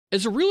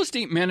As a real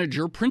estate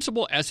manager,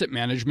 Principal Asset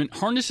Management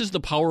harnesses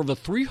the power of a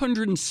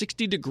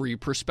 360-degree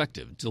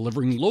perspective,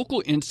 delivering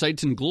local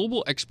insights and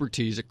global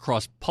expertise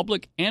across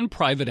public and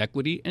private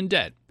equity and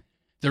debt.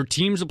 Their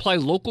teams apply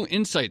local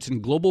insights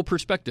and global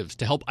perspectives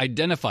to help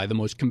identify the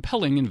most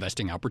compelling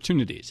investing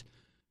opportunities.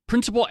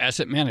 Principal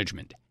Asset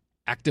Management.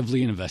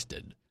 Actively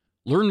invested.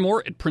 Learn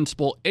more at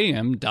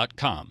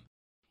principalam.com.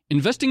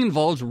 Investing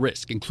involves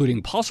risk,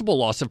 including possible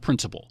loss of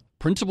principal.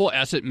 Principal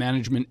Asset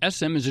Management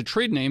SM is a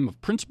trade name of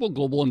Principal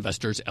Global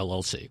Investors,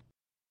 LLC.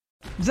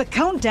 The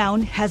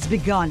countdown has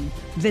begun.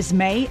 This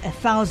May,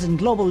 1,000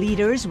 global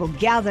leaders will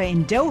gather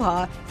in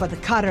Doha for the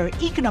Qatar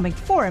Economic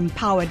Forum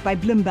powered by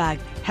Bloomberg,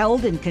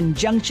 held in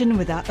conjunction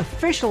with our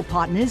official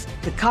partners,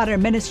 the Qatar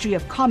Ministry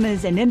of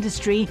Commerce and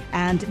Industry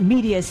and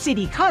Media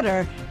City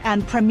Qatar,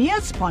 and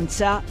premier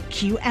sponsor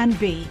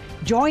QNB.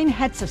 Join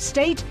heads of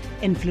state,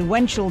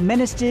 influential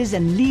ministers,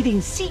 and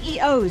leading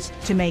CEOs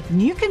to make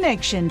new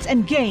connections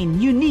and gain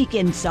unique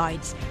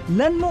insights.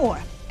 Learn more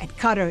at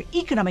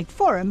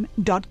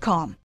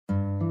QatarEconomicForum.com.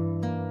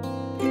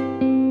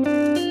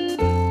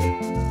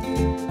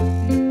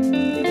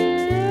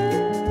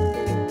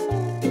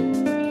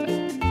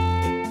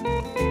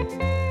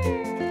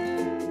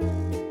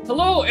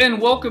 Hello and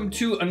welcome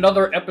to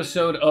another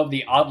episode of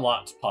the Odd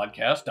Lots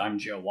podcast. I'm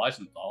Joe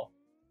Weisenthal.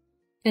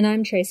 And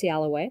I'm Tracy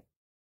Alloway.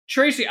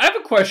 Tracy, I have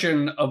a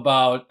question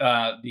about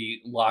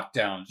the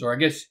lockdowns, or I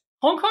guess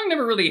Hong Kong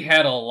never really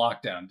had a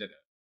lockdown, did it?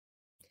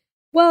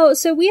 Well,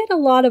 so we had a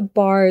lot of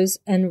bars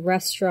and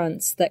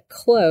restaurants that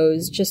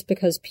closed just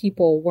because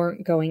people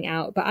weren't going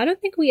out. But I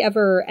don't think we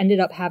ever ended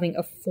up having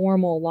a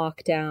formal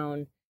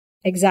lockdown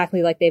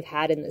exactly like they've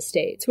had in the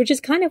States, which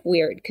is kind of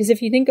weird. Because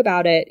if you think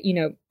about it, you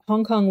know,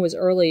 Hong Kong was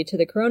early to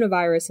the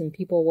coronavirus and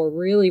people were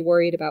really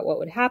worried about what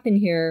would happen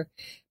here.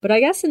 But I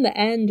guess in the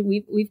end,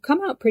 we've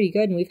come out pretty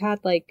good and we've had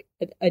like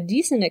a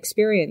decent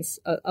experience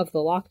of the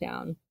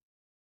lockdown.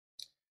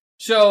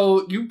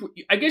 So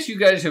I guess you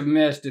guys have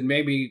missed, and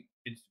maybe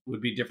it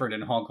would be different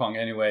in Hong Kong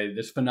anyway,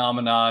 this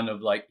phenomenon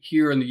of like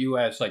here in the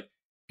US, like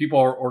people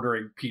are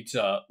ordering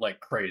pizza like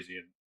crazy.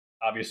 And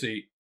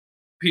obviously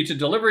pizza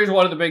delivery is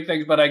one of the big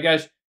things, but I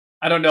guess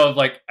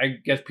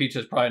pizza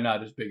is probably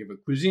not as big of a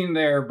cuisine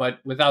there, but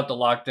without the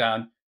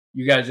lockdown,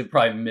 you guys have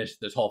probably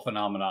missed this whole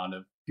phenomenon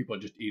of people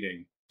just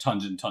eating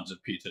tons and tons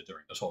of pizza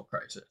during this whole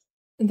crisis.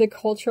 The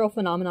cultural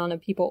phenomenon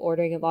of people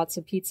ordering lots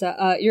of pizza.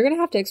 You're going to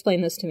have to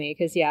explain this to me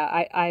because,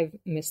 I've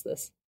missed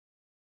this.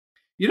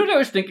 You know what I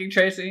was thinking,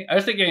 Tracy? I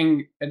was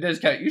thinking, at this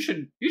point, you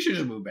should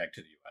just move back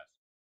to the U.S.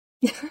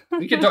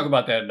 We can talk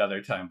about that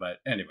another time, but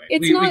anyway.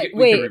 We can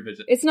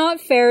revisit. It's not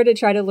fair to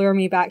try to lure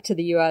me back to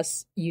the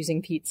U.S.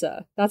 using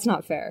pizza. That's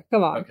not fair.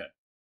 Come on. Okay.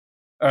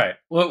 All right.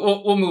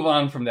 We'll move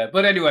on from that.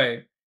 But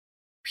anyway,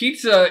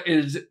 pizza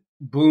is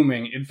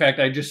booming. In fact,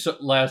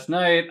 last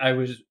night, I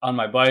was on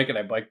my bike and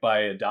I biked by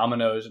a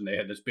Domino's and they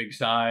had this big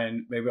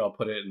sign. Maybe I'll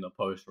put it in the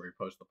post where we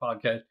post the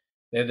podcast.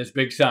 They had this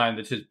big sign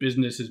that says,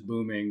 "Business is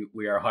booming.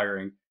 We are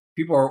hiring."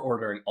 People are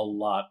ordering a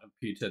lot of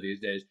pizza these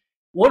days.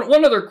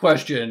 One other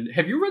question.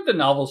 Have you read the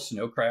novel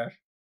Snow Crash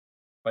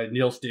by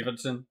Neil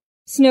Stephenson?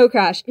 Snow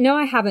Crash. No,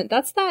 I haven't.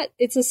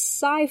 It's a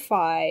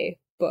sci-fi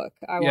book,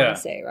 I want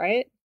to say,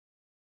 right?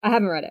 I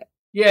haven't read it.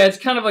 Yeah, it's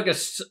kind of like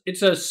it's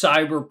a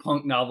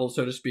cyberpunk novel,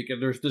 so to speak.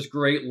 And there's this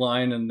great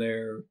line in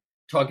there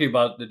talking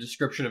about the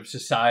description of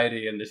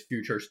society in this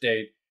future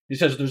state. He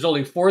says there's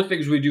only 4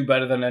 things we do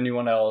better than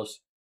anyone else: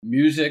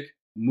 music,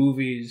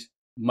 movies,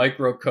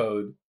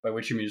 microcode, by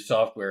which he means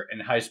software, and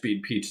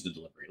high-speed pizza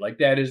delivery. Like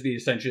that is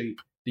essentially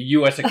the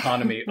U.S.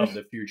 economy of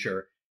the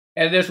future.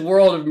 And this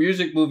world of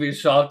music,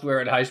 movies, software,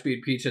 and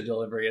high-speed pizza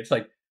delivery, it's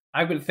like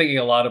I've been thinking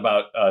a lot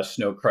about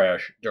Snow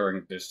Crash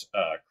during this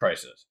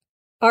crisis.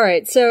 All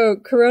right, so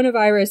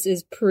coronavirus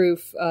is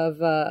proof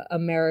of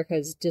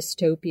America's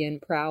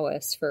dystopian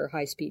prowess for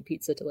high-speed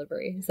pizza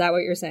delivery. Is that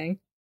what you're saying?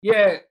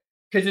 Yeah,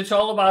 because it's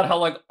all about how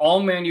like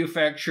all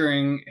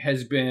manufacturing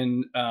has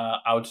been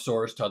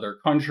outsourced to other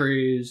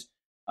countries.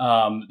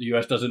 The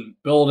U.S. doesn't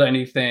build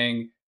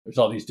anything. There's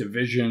all these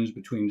divisions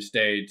between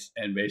states,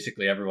 and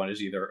basically everyone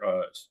is either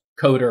a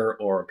coder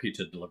or a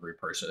pizza delivery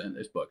person in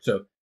this book.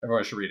 So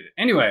everyone should read it.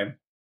 Anyway,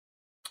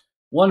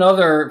 one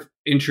other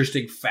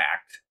interesting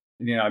fact.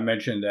 I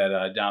mentioned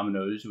that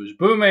Domino's was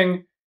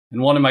booming,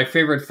 and one of my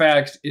favorite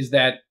facts is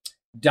that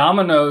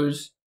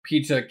Domino's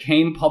Pizza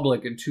came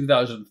public in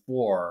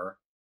 2004,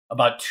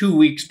 about 2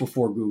 weeks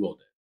before Google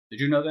did.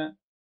 Did you know that?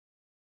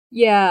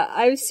 Yeah,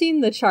 I've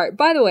seen the chart.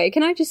 By the way,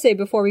 can I just say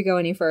before we go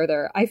any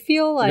further, I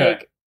feel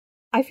like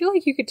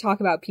you could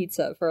talk about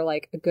pizza for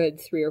like a good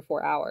 3 or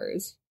 4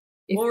 hours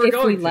if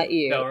we let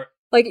you. No,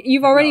 like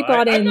you've already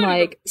brought in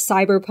like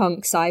cyberpunk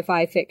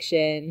sci-fi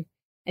fiction,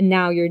 and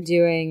now you're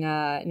doing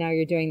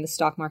the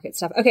stock market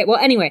stuff. Okay, well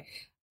anyway,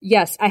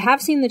 yes, I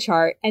have seen the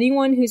chart.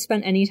 Anyone who's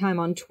spent any time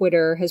on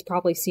Twitter has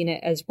probably seen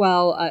it as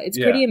well. It's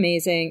pretty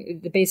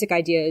amazing. The basic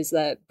idea is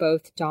that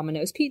both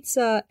Domino's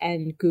Pizza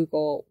and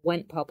Google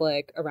went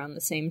public around the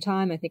same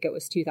time. I think it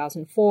was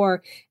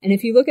 2004. And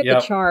if you look at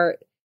the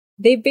chart,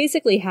 they've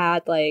basically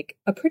had like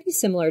a pretty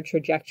similar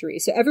trajectory.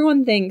 So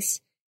everyone thinks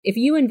if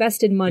you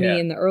invested money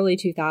in the early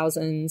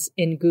 2000s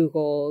in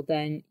Google,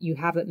 then you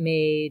haven't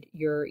made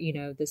your,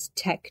 this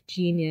tech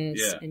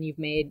genius and you've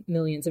made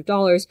millions of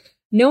dollars.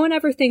 No one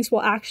ever thinks,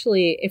 well,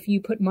 actually, if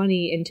you put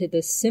money into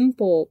the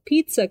simple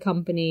pizza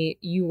company,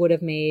 you would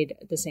have made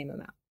the same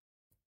amount.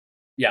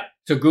 Yeah.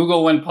 So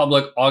Google went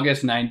public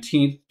August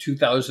 19th,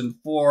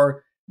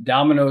 2004.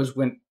 Domino's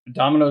went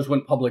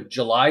public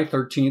July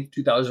 13th,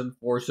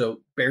 2004.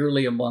 So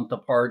barely a month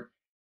apart.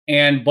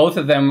 And both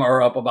of them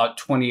are up about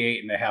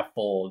 28 and a half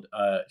fold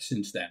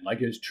since then.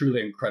 Like, it's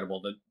truly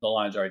incredible that the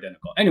lines are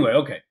identical. Anyway,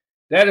 okay.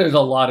 That is a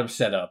lot of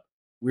setup.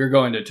 We're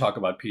going to talk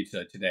about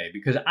pizza today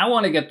because I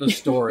want to get the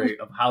story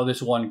of how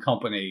this one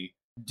company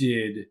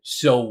did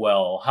so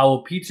well, how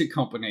a pizza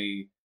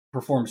company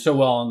performed so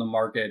well on the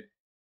market.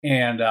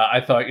 And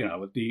I thought,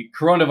 with the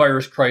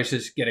coronavirus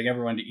crisis, getting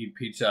everyone to eat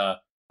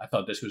pizza, I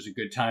thought this was a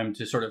good time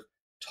to sort of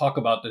talk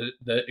about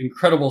the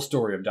incredible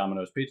story of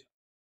Domino's Pizza.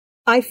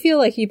 I feel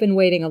like you've been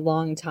waiting a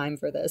long time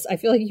for this. I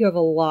feel like you have a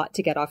lot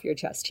to get off your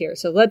chest here.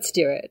 So let's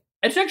do it.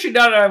 It's actually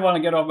not that I want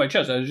to get off my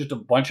chest. There's just a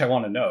bunch I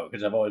want to know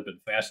because I've always been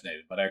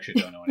fascinated, but I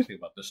actually don't know anything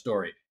about the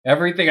story.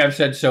 Everything I've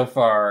said so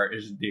far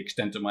is the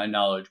extent of my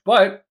knowledge.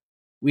 But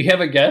we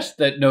have a guest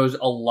that knows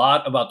a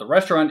lot about the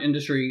restaurant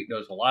industry,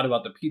 knows a lot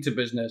about the pizza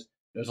business,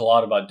 knows a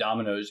lot about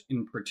Domino's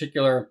in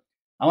particular.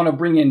 I want to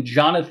bring in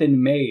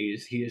Jonathan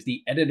Mays. He is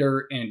the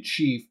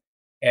editor-in-chief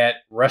at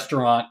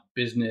Restaurant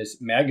Business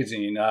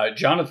Magazine.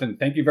 Jonathan,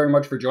 thank you very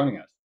much for joining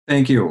us.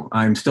 Thank you.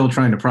 I'm still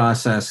trying to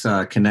process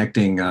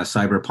connecting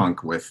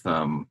Cyberpunk with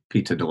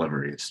pizza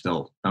delivery.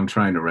 I'm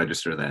trying to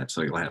register that,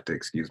 so you'll have to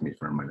excuse me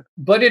for a minute.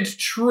 But it's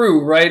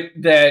true, right,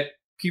 that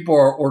people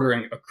are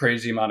ordering a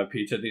crazy amount of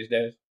pizza these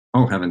days?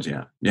 Oh, heavens,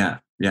 yeah.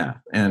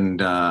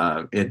 And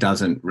it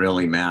doesn't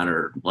really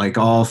matter. Like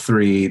all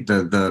three,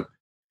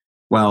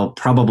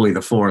 probably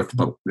the fourth,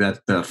 but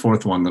the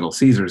fourth one, Little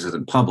Caesars,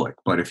 isn't public.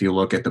 But if you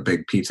look at the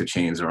big pizza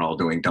chains, they're all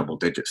doing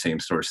double-digit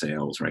same-store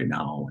sales right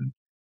now. And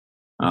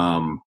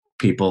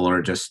people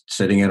are just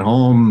sitting at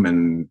home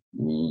and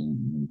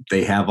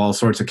they have all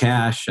sorts of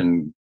cash.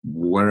 And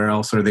where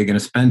else are they going to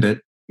spend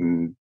it?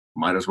 And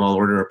might as well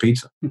order a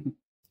pizza.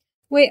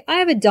 Wait, I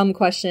have a dumb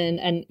question.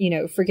 And,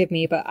 forgive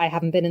me, but I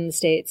haven't been in the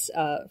States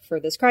for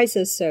this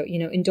crisis. So,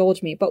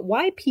 indulge me. But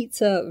why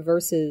pizza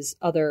versus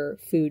other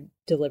food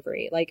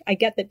delivery? Like, I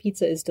get that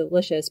pizza is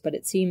delicious, but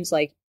it seems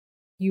like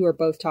you are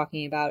both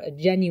talking about a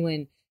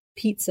genuine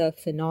pizza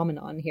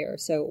phenomenon here.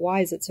 So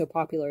why is it so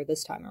popular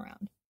this time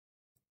around?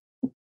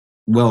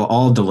 Well,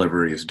 all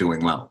delivery is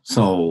doing well.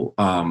 So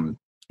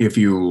if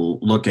you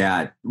look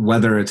at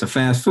whether it's a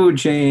fast food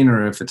chain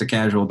or if it's a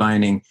casual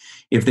dining,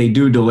 if they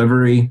do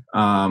delivery,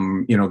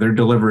 their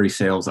delivery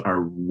sales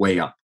are way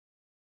up.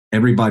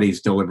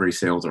 Everybody's delivery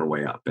sales are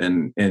way up.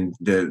 And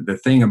the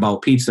thing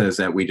about pizza is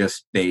that we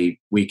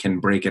can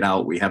break it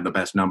out. We have the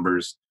best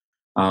numbers.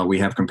 We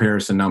have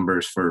comparison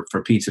numbers for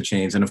pizza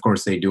chains. And of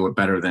course, they do it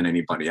better than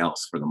anybody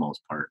else for the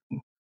most part.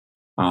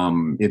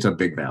 It's a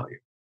big value.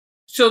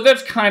 So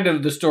that's kind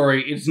of the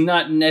story. It's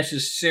not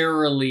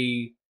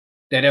necessarily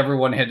that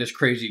everyone had this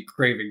crazy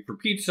craving for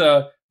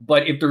pizza,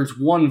 but if there's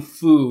one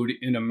food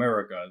in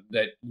America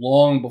that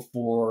long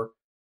before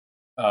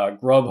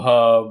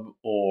Grubhub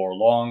or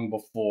long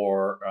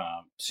before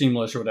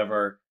Seamless or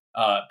whatever,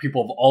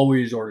 people have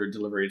always ordered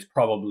delivery. It's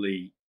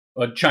probably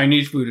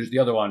Chinese food is the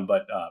other one,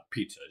 but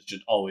pizza has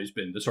just always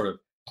been the sort of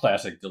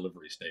classic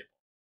delivery staple.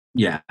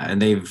 Yeah, and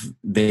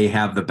they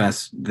have the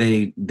best.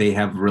 They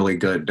have really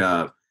good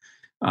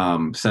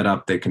set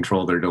up. They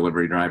control their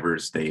delivery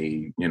drivers.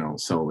 And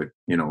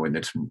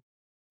it's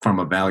from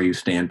a value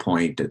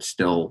standpoint, it's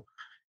still,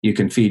 you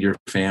can feed your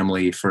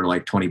family for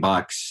like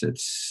 $20. And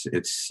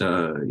it's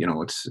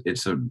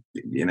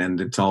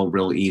all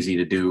real easy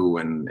to do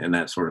and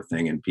that sort of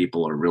thing. And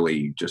people are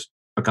really just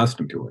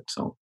accustomed to it.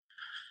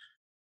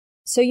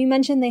 So you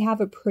mentioned they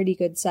have a pretty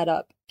good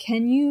setup.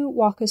 Can you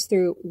walk us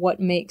through what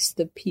makes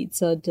the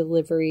pizza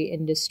delivery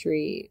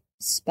industry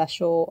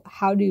special?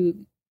 How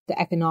do the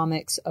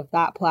economics of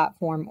that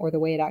platform or the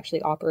way it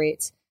actually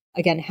operates,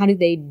 again, how do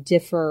they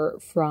differ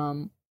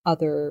from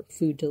other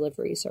food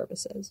delivery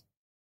services?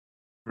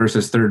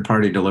 Versus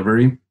third-party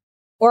delivery?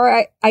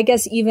 Or I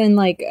guess even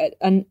like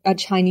a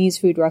Chinese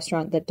food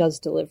restaurant that does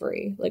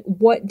delivery. Like,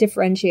 what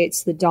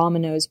differentiates the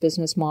Domino's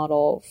business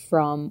model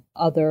from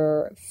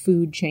other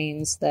food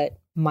chains that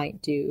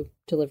might do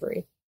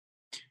delivery?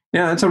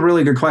 Yeah, that's a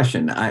really good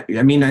question. I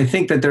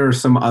think that there are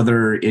some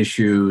other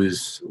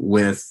issues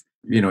with,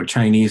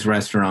 Chinese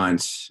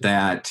restaurants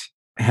that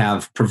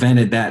have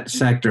prevented that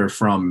sector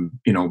from,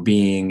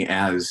 being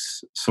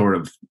as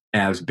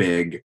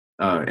big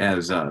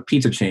as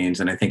pizza chains.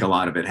 And I think a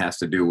lot of it has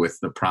to do with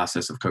the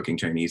process of cooking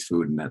Chinese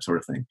food and that sort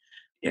of thing.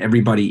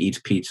 Everybody eats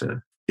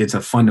pizza. It's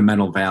a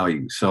fundamental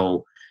value.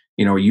 So,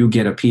 you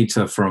get a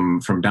pizza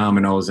from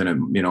Domino's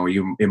and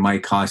it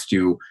might cost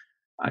you,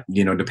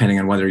 depending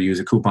on whether you use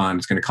a coupon,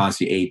 it's going to cost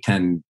you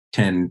 $8,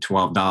 $10,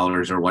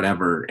 $12 or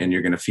whatever. And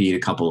you're going to feed a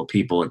couple of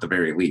people at the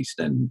very least.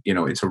 And,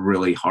 it's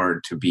really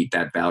hard to beat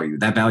that value.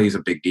 That value is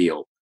a big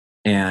deal.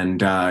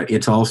 And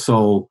it's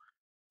also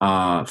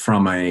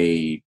from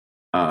a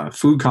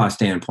food cost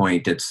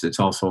standpoint, it's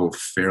also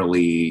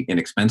fairly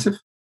inexpensive.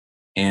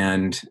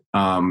 And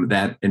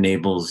that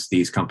enables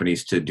these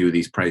companies to do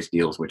these price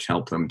deals, which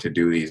help them to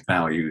do these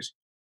values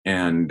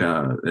and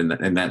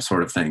that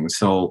sort of thing.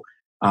 So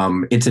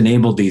it's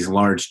enabled these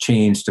large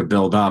chains to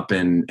build up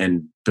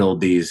and build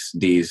these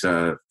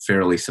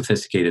fairly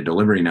sophisticated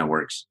delivery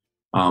networks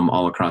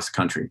all across the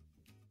country.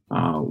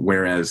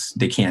 Whereas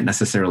they can't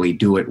necessarily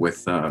do it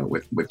with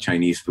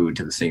Chinese food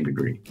to the same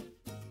degree.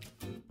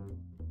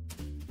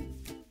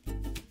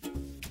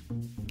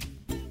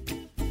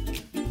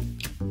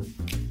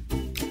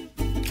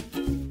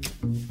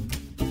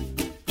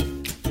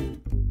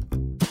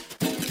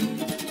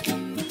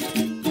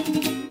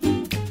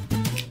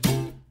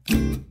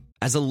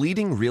 As a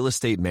leading real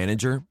estate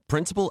manager,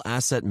 Principal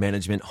Asset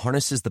Management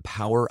harnesses the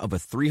power of a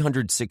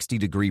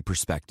 360-degree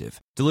perspective,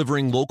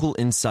 delivering local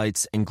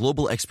insights and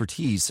global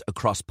expertise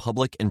across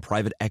public and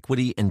private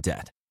equity and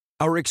debt.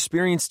 Our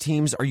experienced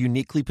teams are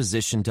uniquely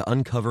positioned to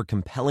uncover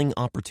compelling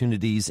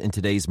opportunities in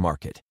today's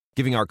market,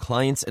 giving our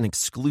clients an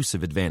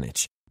exclusive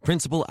advantage.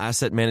 Principal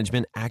Asset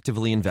Management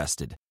actively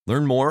invested.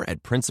 Learn more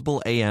at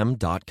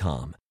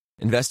principalam.com.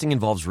 Investing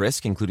involves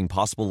risk, including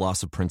possible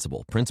loss of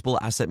principal. Principal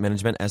Asset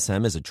Management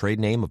SM is a trade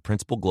name of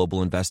Principal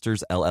Global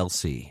Investors,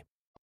 LLC.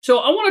 So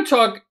I want to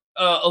talk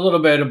a little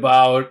bit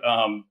about,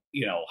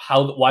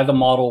 why the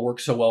model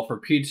works so well for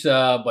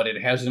pizza, but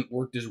it hasn't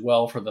worked as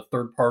well for the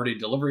third-party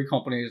delivery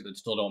companies that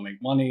still don't make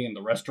money, and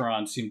the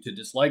restaurants seem to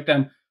dislike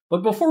them.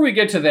 But before we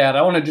get to that,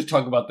 I want to just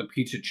talk about the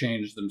pizza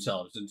chains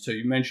themselves. And so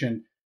you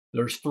mentioned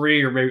there's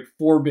 3 or maybe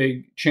 4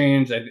 big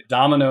chains: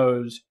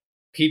 Domino's,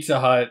 Pizza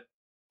Hut,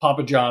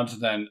 Papa John's,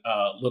 and then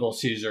Little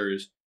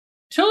Caesars.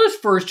 Tell us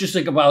first just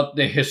about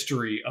the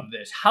history of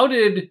this. How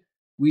did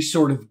we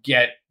sort of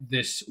get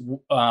this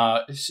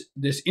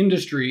this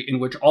industry in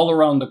which all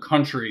around the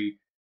country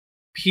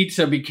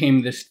pizza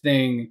became this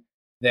thing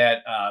that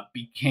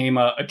became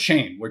a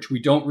chain, which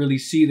we don't really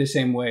see the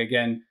same way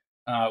again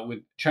with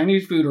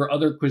Chinese food or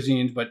other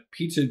cuisines, but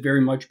pizza very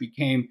much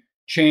became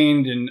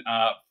chained and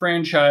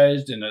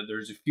franchised, and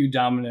there's a few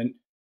dominant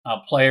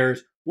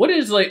players. What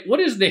is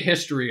the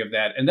history of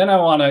that? And then I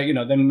want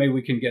to, then maybe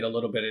we can get a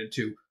little bit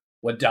into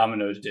what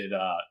Domino's did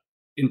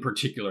in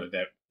particular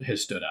that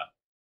has stood out.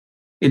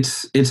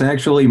 It's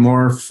actually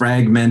more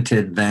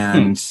fragmented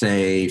than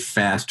say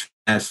fast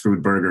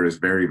food burger is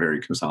very,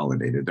 very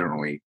consolidated. There are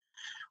only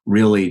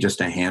really just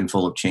a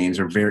handful of chains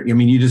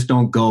you just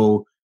don't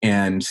go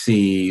and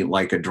see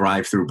like a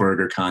drive-through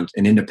burger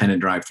an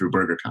independent drive-through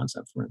burger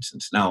concept, for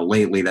instance. Now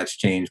lately that's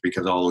changed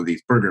because all of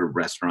these burger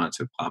restaurants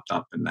have popped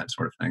up and that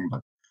sort of thing.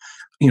 But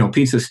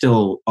pizza is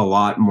still a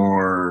lot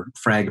more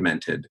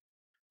fragmented.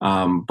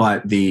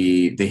 But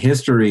the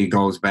history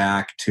goes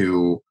back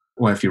to,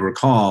 well, if you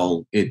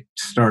recall, it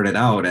started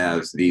out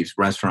as these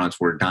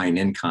restaurants were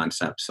dine-in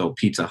concepts. So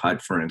Pizza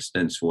Hut, for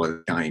instance, was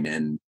a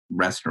dine-in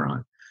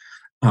restaurant.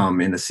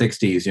 In the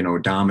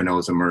 60s,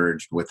 Domino's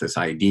emerged with this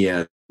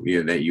idea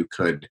that you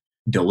could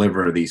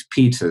deliver these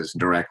pizzas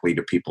directly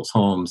to people's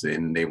homes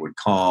and they would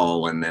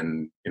call. And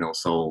then,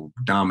 so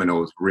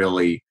Domino's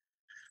really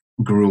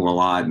grew a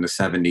lot in the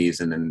 70s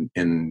and then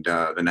in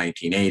the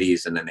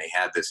 1980s. And then they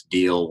had this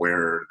deal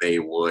where they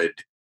would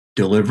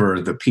deliver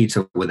the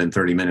pizza within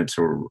 30 minutes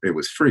or it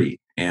was free.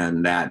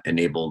 And that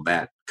enabled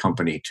that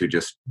company to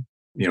just,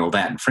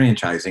 that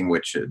franchising,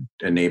 which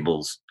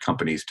enables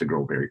companies to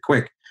grow very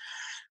quick,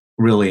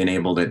 really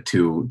enabled it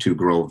to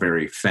grow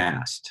very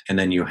fast. And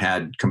then you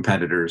had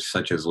competitors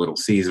such as Little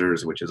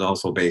Caesars, which is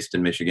also based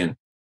in Michigan,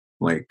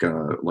 like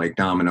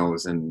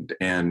Domino's, and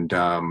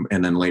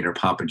then later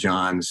Papa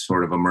John's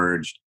sort of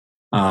emerged.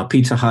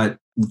 Pizza Hut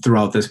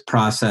throughout this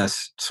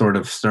process sort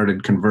of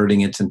started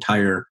converting its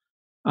entire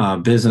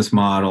business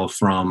model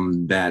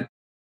from that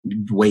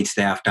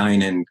waitstaff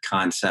dine-in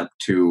concept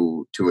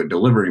to a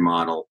delivery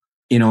model,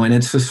 and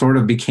it's just sort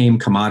of became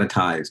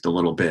commoditized a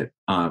little bit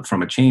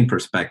from a chain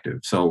perspective.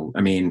 So,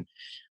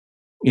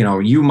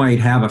 you might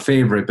have a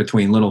favorite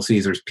between Little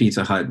Caesars,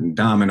 Pizza Hut, and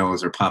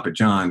Domino's or Papa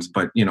John's,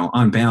 but,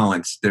 on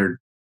balance, they're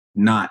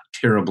not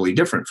terribly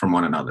different from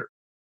one another.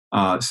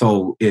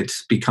 So it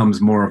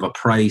becomes more of a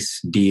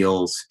price,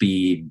 deal,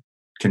 speed,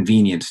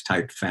 convenience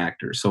type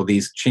factor. So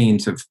these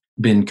chains have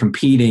been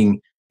competing.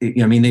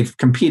 They've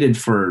competed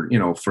for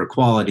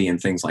quality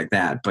and things like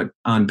that. But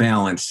on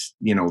balance,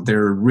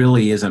 there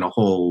really isn't a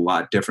whole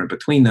lot different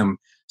between them.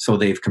 So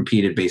they've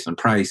competed based on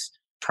price.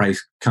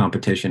 Price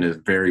competition is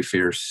very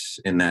fierce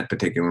in that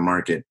particular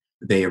market.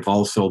 They have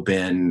also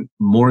been,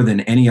 more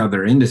than any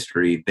other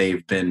industry,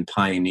 they've been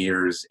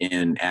pioneers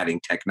in adding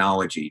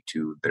technology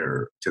to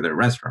their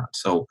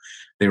restaurants. So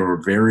they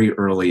were very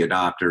early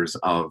adopters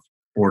of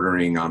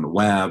ordering on the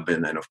web,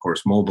 and then of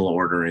course mobile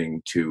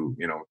ordering to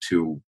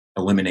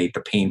eliminate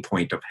the pain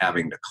point of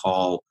having to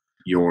call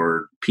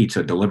your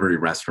pizza delivery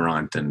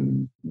restaurant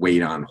and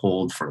wait on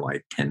hold for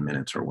like 10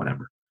 minutes or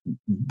whatever.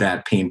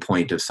 That pain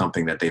point is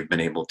something that they've been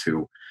able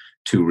to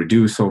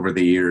reduce over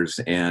the years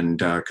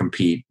and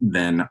compete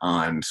then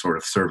on sort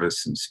of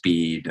service and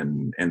speed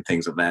and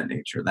things of that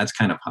nature. That's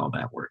kind of how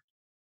that worked.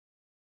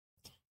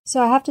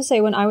 So I have to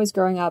say, when I was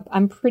growing up,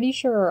 I'm pretty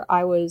sure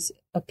I was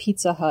a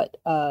Pizza Hut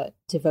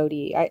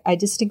devotee. I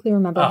distinctly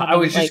remember having, I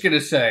was just going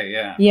to say,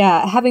 yeah.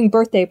 Yeah, having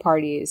birthday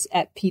parties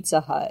at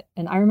Pizza Hut.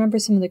 And I remember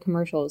some of the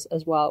commercials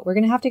as well. We're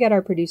going to have to get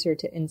our producer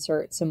to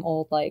insert some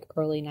old, like,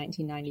 early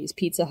 1990s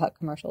Pizza Hut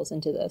commercials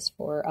into this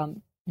for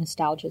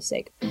nostalgia's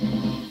sake.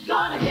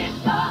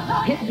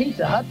 Hit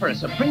Pizza Hut for a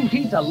supreme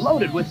pizza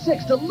loaded with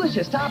 6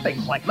 delicious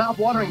toppings like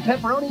mouth-watering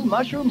pepperoni,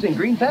 mushrooms, and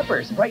green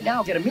peppers. Right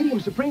now, get a medium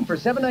supreme for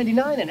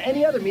 $7.99 and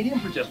any other medium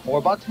for just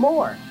 $4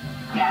 more.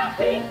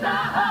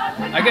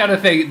 I gotta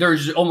think,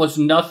 there's almost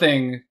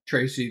nothing,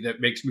 Tracy, that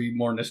makes me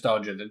more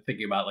nostalgic than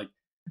thinking about like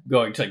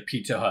going to like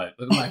Pizza Hut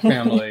with my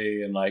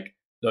family and like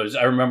those.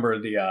 I remember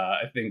the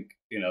I think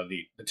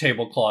the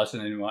tablecloths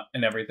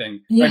and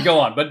everything. Yeah. Right, go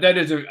on, but that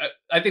is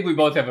I think we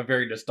both have a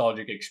very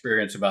nostalgic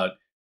experience about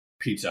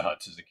Pizza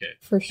Huts as a kid.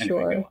 For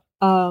sure.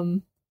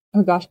 Oh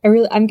gosh,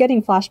 I'm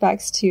getting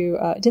flashbacks to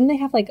didn't they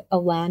have like a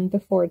Land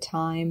Before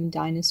Time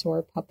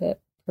dinosaur puppet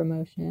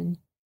promotion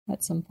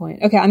at some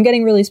point? Okay, I'm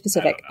getting really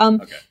specific.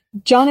 Okay.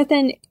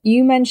 Jonathan,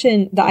 you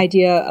mentioned the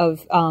idea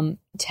of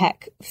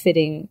tech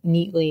fitting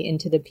neatly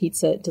into the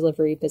pizza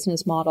delivery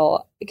business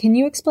model. Can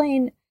you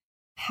explain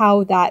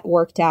how that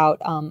worked out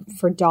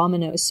for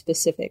Domino's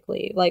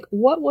specifically? Like,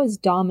 what was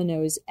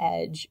Domino's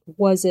edge?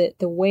 Was it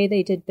the way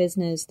they did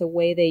business, the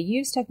way they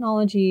used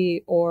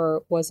technology,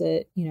 or was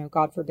it,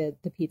 God forbid,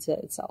 the pizza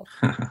itself?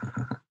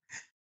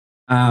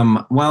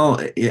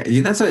 Well,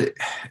 yeah,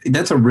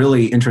 that's a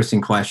really interesting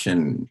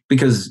question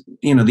because,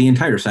 the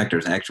entire sector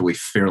is actually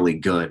fairly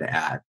good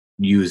at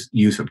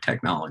use of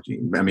technology.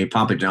 I mean,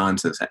 Papa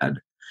John's has had,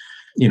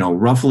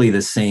 roughly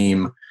the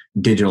same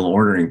digital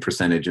ordering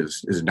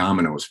percentages as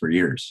Domino's for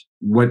years.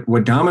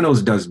 What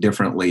Domino's does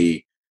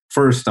differently,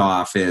 first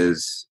off,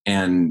 is,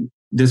 and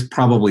this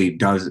probably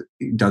does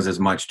as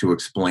much to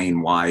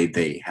explain why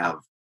they have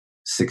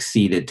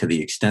succeeded to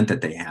the extent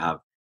that they have,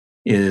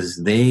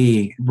 is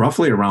they,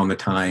 roughly around the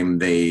time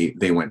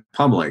they went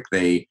public,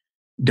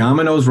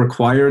 Domino's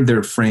required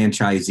their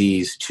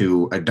franchisees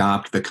to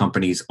adopt the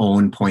company's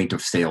own point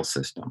of sale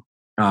system.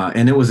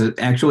 And it was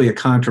actually a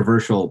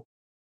controversial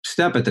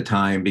step at the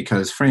time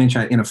because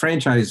in a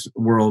franchise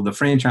world, the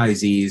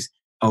franchisees,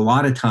 a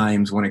lot of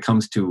times when it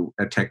comes to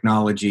a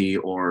technology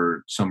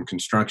or some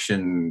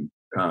construction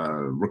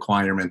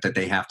requirement that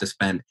they have to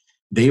spend,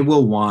 they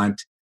will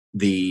want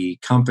the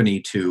company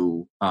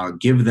to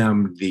give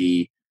them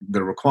the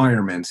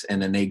requirements,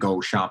 and then they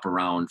go shop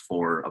around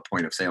for a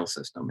point of sale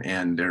system.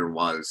 And there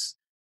was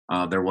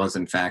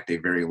in fact a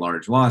very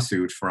large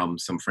lawsuit from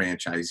some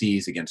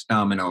franchisees against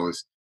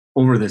Domino's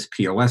over this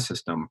POS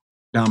system.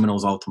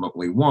 Domino's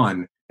ultimately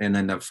won, and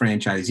then the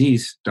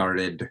franchisees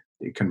started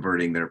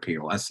converting their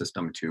POS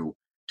system to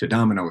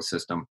Domino's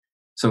system.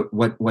 So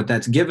what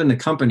that's given the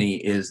company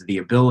is the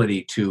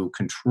ability to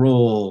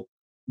control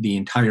the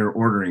entire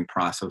ordering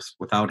process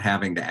without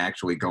having to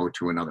actually go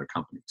to another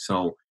company.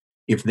 So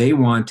if they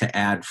want to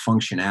add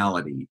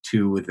functionality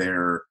to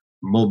their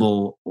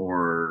mobile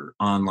or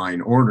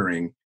online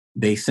ordering,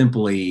 they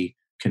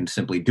can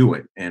simply do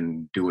it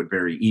and do it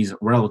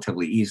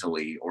relatively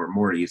easily, or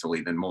more easily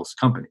than most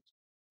companies.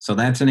 So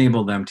that's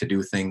enabled them to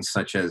do things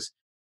such as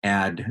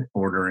add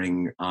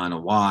ordering on a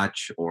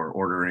watch or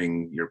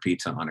ordering your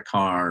pizza on a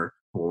car,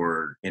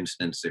 for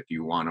instance, if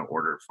you want to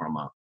order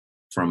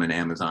from an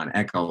Amazon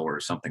Echo or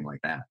something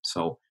like that.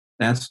 So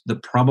that's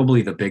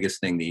probably the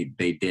biggest thing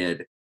they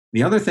did.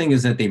 The other thing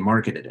is that they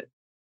marketed it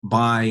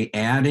by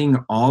adding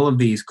all of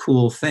these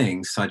cool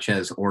things, such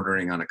as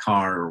ordering on a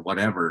car or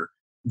whatever.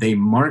 They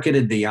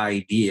marketed the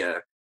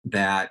idea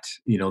that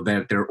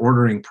that their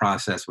ordering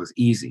process was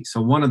easy.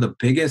 So one of the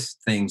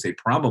biggest things they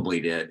probably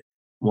did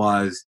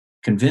was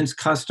convince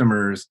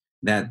customers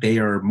that they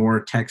are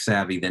more tech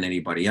savvy than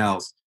anybody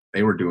else.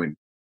 They were doing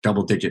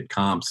double-digit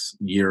comps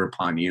year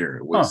upon year.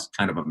 It was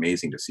kind of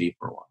amazing to see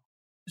for a while.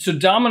 So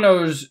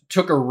Domino's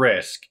took a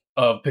risk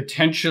of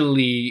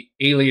potentially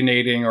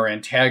alienating or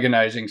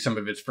antagonizing some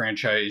of its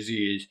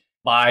franchisees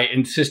by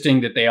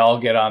insisting that they all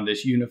get on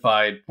this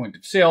unified point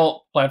of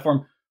sale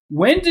platform.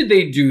 When did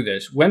they do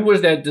this? When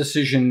was that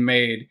decision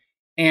made?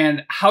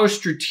 And how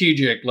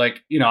strategic?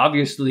 Like,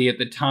 obviously at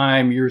the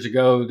time, years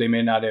ago, they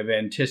may not have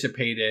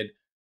anticipated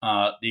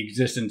the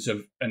existence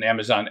of an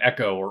Amazon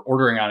Echo or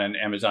ordering on an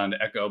Amazon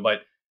Echo.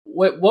 But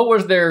what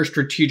was their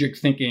strategic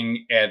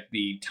thinking at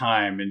the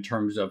time in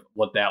terms of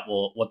what that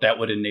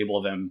would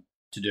enable them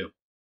to do?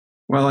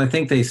 Well, I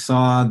think they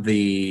saw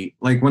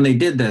when they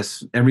did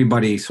this,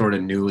 everybody sort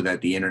of knew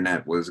that the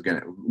internet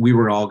we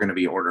were all going to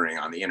be ordering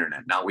on the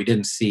internet. Now, we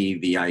didn't see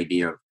the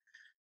idea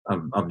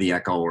of the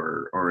Echo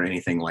or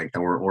anything like that,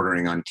 or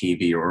ordering on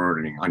TV or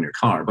ordering on your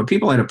car, but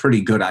people had a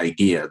pretty good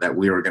idea that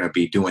we were going to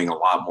be doing a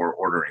lot more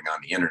ordering on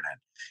the internet.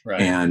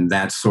 Right. And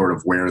that's sort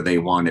of where they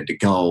wanted to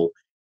go.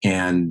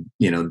 And,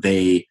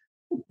 they,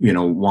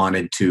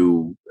 wanted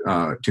to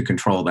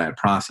control that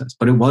process,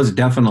 but it was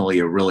definitely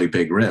a really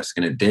big risk,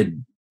 and it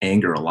did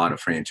anger a lot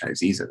of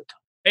franchisees at the time.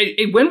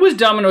 When was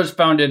Domino's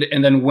founded,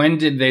 and then when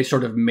did they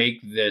sort of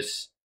make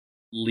this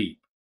leap?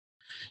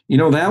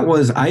 That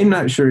was, I'm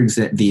not sure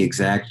the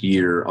exact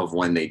year of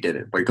when they did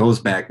it, but it goes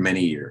back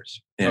many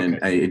years. And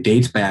it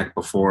dates back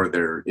before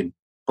their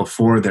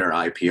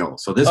IPO.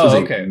 So this was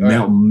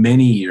a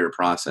many year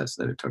process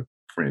that it took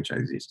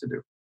franchisees to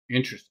do.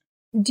 Interesting.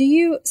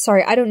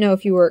 Sorry, I don't know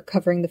if you were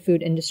covering the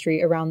food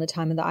industry around the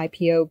time of the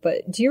IPO,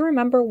 but do you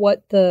remember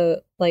what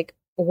the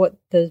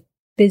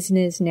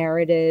business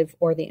narrative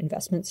or the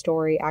investment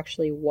story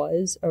actually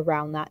was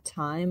around that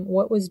time?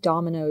 What was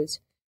Domino's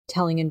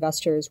telling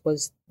investors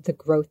was the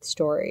growth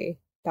story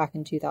back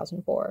in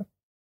 2004?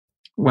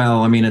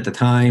 Well, I mean, at the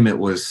time it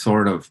was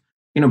sort of,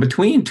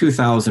 between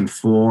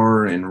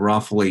 2004 and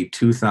roughly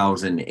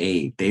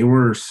 2008, they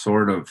were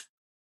sort of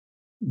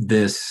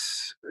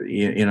this,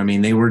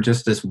 they were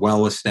just this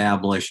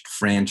well-established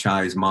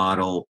franchise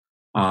model.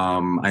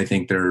 I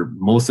think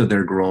most of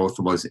their growth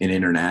was in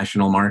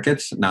international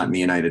markets, not in the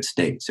United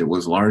States. It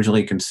was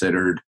largely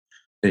considered,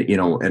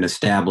 an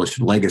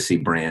established legacy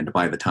brand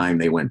by the time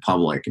they went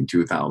public in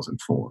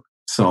 2004.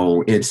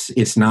 So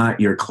it's not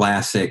your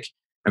classic.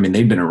 I mean,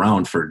 they've been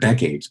around for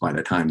decades by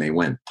the time they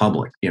went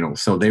public,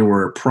 so they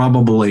were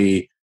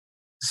probably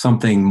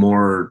something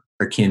more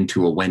akin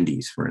to a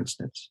Wendy's, for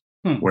instance,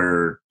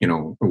 where,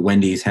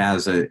 Wendy's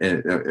has a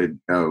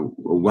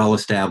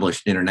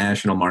well-established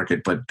international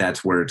market, but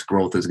that's where its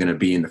growth is going to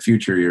be in the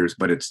future years.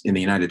 But it's in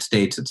the United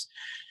States,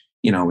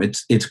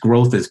 its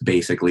growth was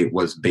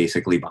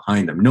basically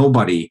behind them.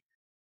 Nobody,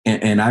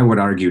 and I would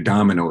argue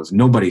Domino's,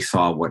 nobody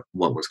saw what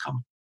was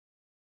coming.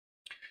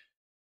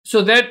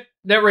 So that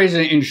raises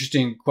an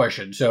interesting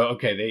question. So,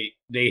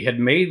 they had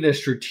made the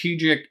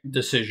strategic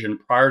decision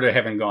prior to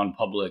having gone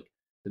public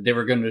that they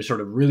were going to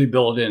sort of really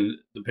build in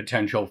the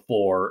potential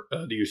for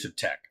the use of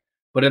tech.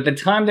 But at the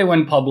time they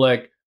went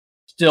public,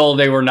 still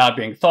they were not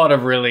being thought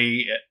of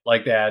really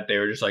like that. They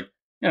were just like,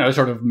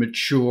 sort of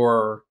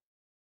mature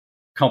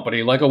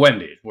company like a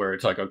Wendy's, where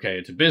it's like, okay,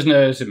 it's a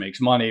business, it makes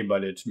money,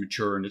 but it's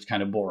mature and it's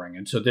kind of boring.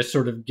 And so this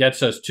sort of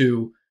gets us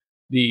to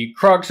the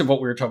crux of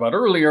what we were talking about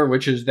earlier,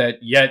 which is that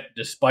yet,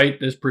 despite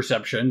this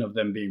perception of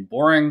them being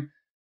boring,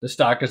 the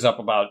stock is up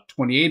about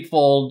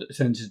 28-fold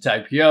since its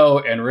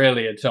IPO, and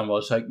really it's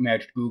almost like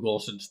matched Google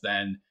since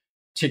then,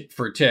 tick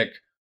for tick.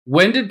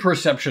 When did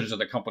perceptions of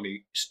the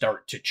company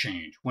start to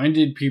change? When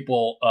did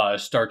people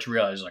start to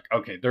realize, like,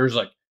 okay,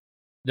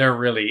 they're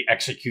really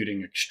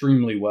executing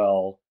extremely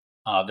well,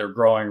 they're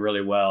growing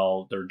really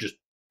well,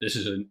 this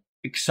is an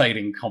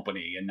exciting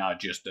company and not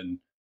just an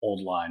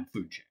old line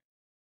food chain?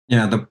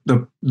 Yeah,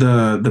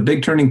 the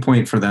big turning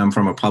point for them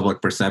from a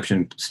public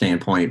perception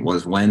standpoint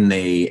was when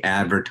they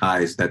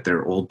advertised that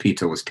their old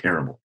pizza was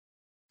terrible.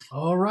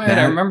 Oh, right.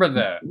 I remember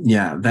that.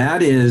 Yeah,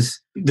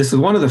 this is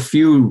one of the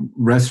few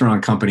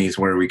restaurant companies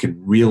where we could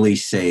really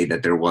say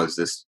that there was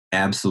this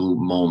absolute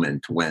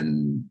moment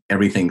when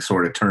everything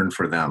sort of turned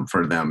for them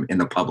in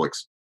the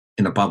public's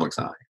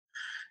eye.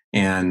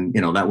 And,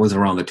 that was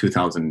around the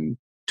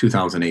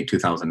 2008,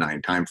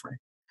 2009 timeframe.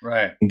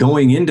 Right.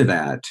 Going into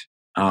that,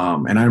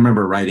 and I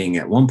remember writing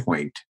at one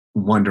point,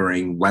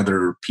 wondering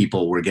whether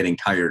people were getting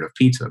tired of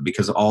pizza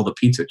because all the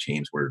pizza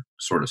chains were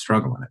sort of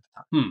struggling at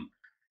the time.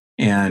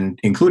 And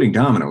including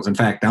Domino's. In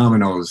fact,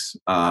 Domino's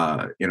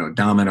had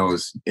done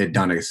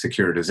a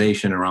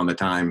securitization around the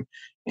time.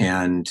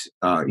 And,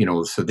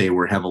 so they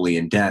were heavily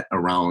in debt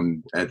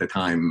at the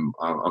time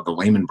of the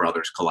Lehman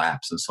Brothers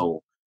collapse. And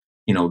so,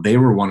 they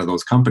were one of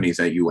those companies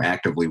that you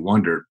actively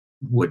wondered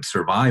would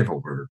survive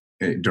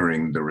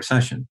during the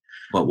recession.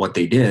 But what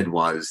they did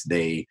was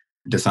they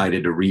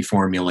decided to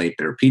reformulate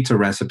their pizza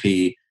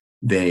recipe.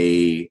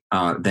 They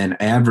then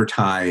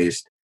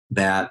advertised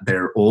that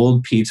their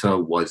old pizza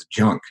was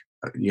junk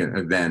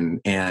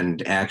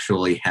and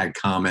actually had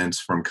comments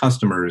from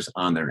customers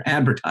on their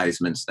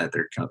advertisements that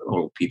their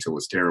old pizza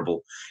was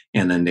terrible.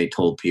 And then they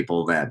told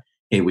people that,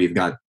 hey, we've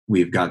got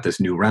this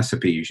new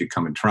recipe, you should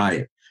come and try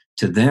it.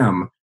 To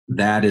them,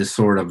 that is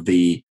sort of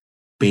the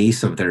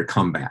base of their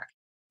comeback,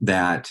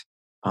 that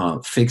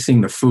fixing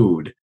the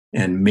food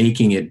and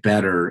making it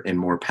better and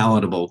more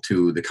palatable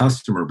to the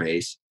customer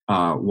base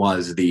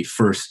was the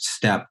first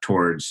step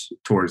towards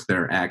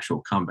their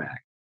actual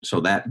comeback. So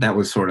that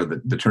was sort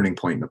of the turning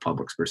point in the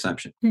public's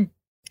perception.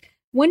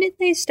 When did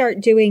they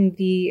start doing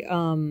the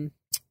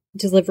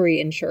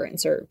delivery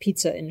insurance or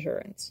pizza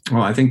insurance?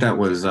 Well, I think that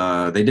was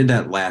they did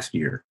that last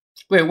year.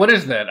 Wait, what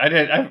is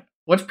that?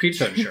 What's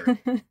pizza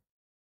insurance?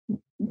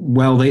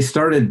 Well, they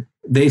started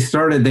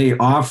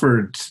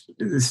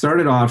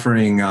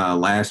offering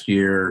last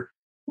year,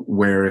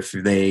 where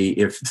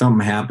if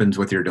something happens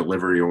with your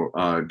delivery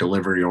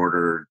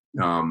order,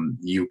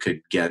 you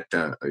could get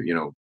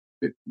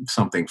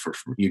something for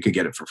free. You could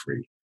get it for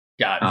free.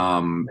 Got it.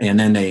 And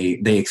then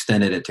they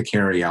extended it to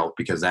carry out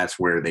because that's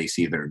where they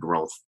see their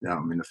growth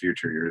in the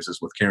future years, is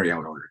with carry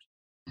out orders.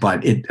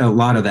 But a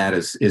lot of that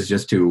is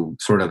just to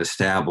sort of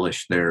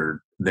establish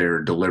their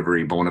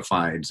delivery bona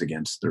fides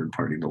against third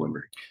party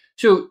delivery.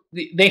 So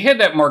they had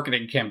that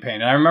marketing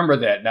campaign, and I remember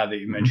that. Now that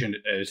you mentioned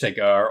it, it's like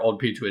our old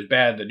pizza is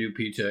bad, the new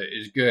pizza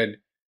is good.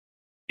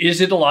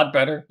 Is it a lot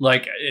better?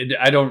 Like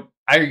I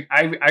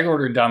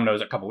ordered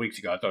Domino's a couple weeks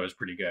ago. I thought it was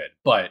pretty good,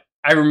 but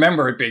I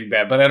remember it being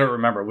bad, but I don't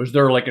remember. Was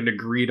there like an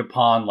agreed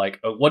upon, like,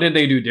 what did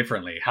they do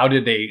differently? How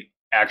did they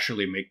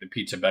actually make the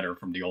pizza better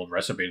from the old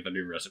recipe to the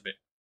new recipe?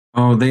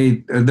 Oh,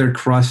 their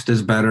crust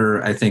is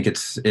better. I think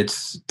it's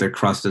the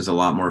crust is a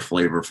lot more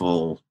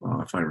flavorful,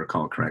 if I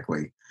recall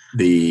correctly.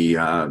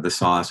 The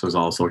sauce was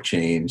also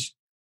changed.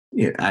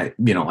 Yeah, I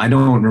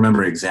don't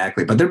remember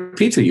exactly, but their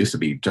pizza used to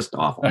be just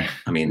awful.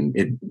 I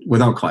mean,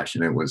 without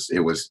question, it was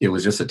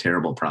just a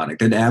terrible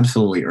product. It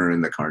absolutely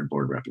earned the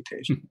cardboard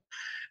reputation,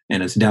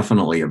 and it's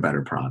definitely a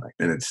better product,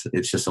 and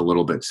it's just a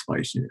little bit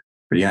spicier.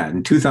 But yeah,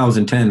 in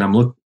 2010,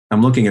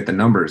 I'm looking at the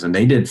numbers, and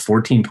they did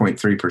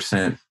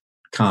 14.3%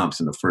 comps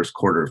in the first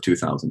quarter of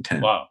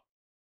 2010. Wow!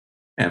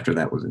 After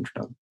that was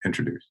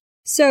introduced.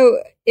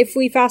 So if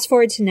we fast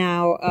forward to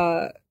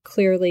now,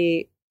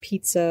 clearly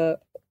pizza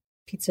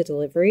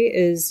delivery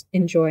is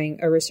enjoying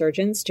a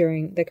resurgence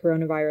during the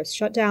coronavirus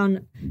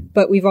shutdown,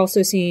 but we've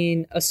also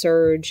seen a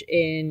surge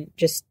in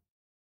just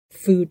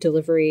food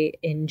delivery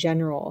in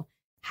general.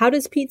 How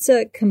does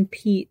pizza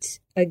compete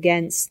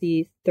against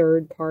the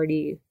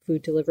third-party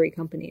food delivery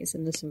companies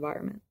in this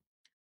environment?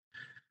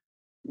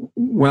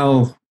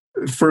 Well,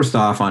 first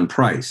off, on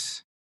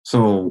price.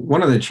 So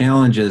one of the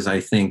challenges, I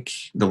think,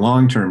 the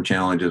long-term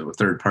challenges with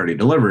third-party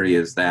delivery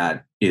is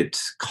that it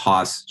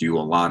costs you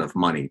a lot of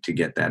money to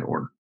get that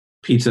order.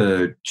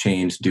 Pizza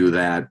chains do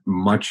that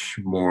much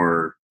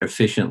more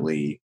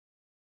efficiently,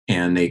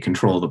 and they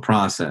control the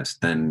process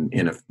than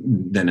in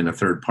a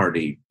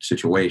third-party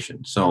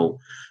situation. So,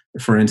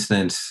 for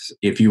instance,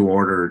 if you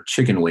order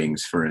chicken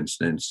wings, for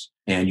instance,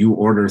 and you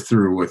order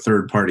through a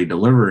third-party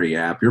delivery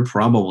app, you're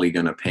probably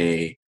going to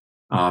pay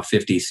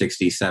 50,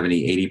 60,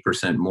 70,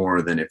 80%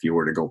 more than if you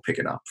were to go pick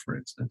it up, for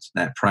instance.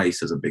 That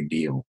price is a big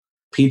deal.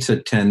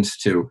 Pizza tends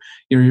to,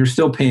 you're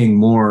still paying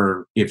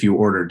more if you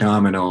order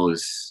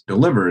Domino's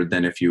delivered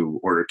than if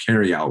you order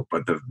carryout,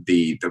 but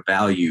the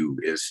value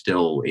is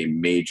still a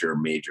major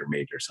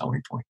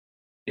selling point.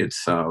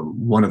 It's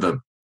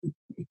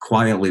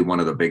quietly one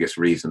of the biggest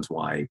reasons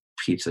why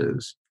pizza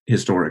is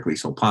historically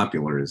so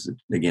popular. Is,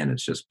 again,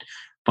 it's just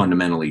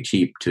fundamentally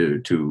cheap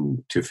to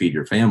feed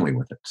your family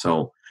with it.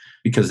 So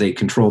because they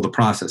control the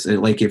process,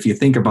 like if you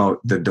think about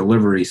the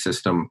delivery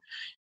system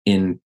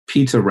in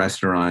pizza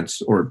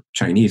restaurants, or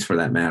Chinese for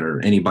that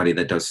matter, anybody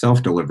that does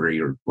self-delivery,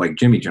 or like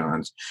Jimmy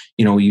John's,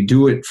 you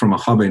do it from a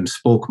hub and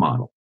spoke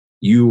model.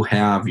 You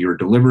have your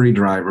delivery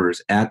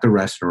drivers at the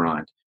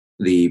restaurant.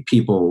 The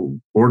people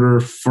order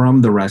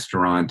from the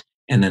restaurant,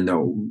 and then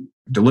the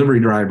delivery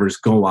drivers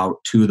go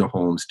out to the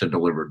homes to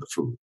deliver the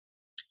food.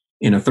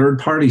 In a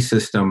third-party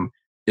system,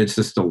 it's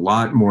just a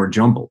lot more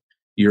jumbled.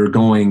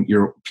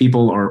 Your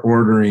people are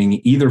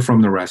ordering either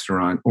from the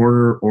restaurant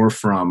or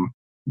from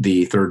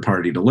the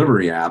third-party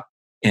delivery app,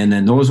 and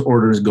then those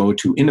orders go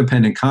to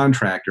independent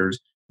contractors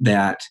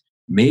that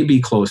may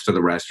be close to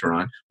the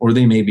restaurant, or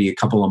they may be a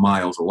couple of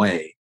miles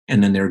away,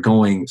 and then they're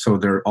going. So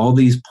they're all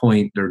these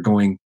they're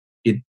going.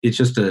 It's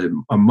just a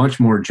much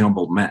more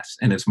jumbled mess,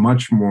 and it's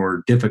much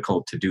more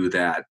difficult to do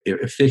that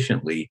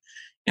efficiently,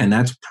 and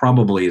that's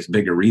probably as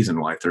big a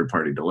reason why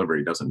third-party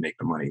delivery doesn't make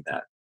the money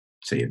that,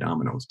 say, a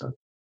Domino's does.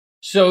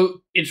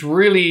 So it's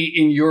really,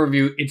 in your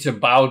view, it's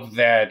about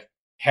that,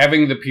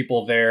 having the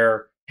people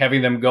there,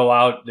 having them go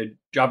out, they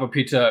drop a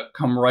pizza,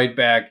 come right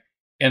back,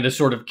 and the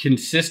sort of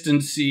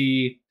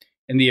consistency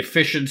and the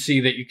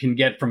efficiency that you can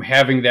get from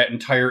having that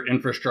entire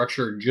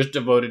infrastructure just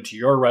devoted to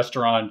your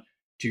restaurant,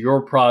 to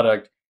your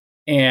product,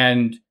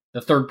 and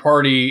the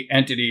third-party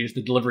entities,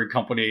 the delivery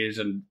companies,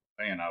 and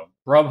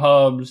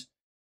Grubhubs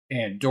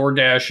and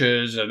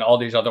DoorDashes and all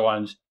these other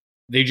ones,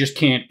 they just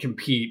can't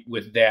compete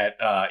with that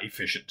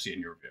efficiency,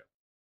 in your view.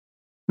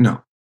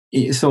 No.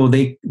 So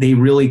they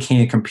really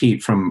can't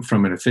compete from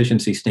an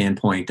efficiency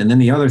standpoint. And then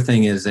the other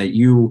thing is that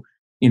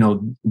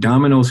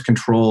Domino's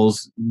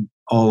controls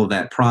all of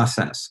that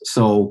process.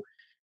 So,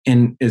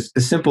 and as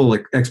a simple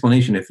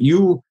explanation, if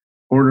you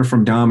order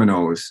from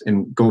Domino's,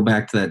 and go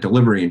back to that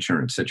delivery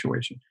insurance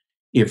situation,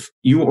 if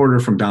you order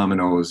from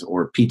Domino's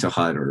or Pizza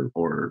Hut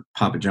or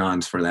Papa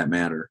John's for that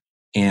matter,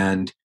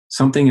 and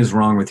something is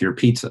wrong with your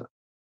pizza,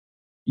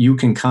 you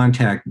can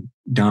contact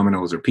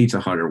Domino's or Pizza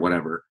Hut or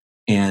whatever,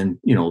 and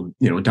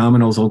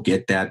Domino's will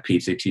get that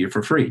pizza to you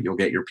for free. You'll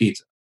get your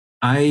pizza.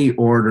 I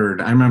wanted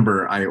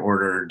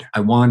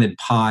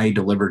pie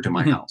delivered to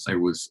my house. I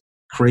was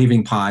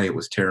craving pie. It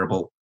was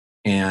terrible.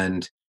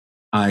 And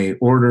I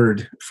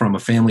ordered from a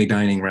family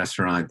dining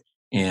restaurant,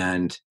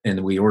 and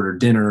we ordered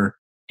dinner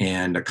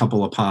and a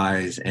couple of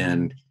pies,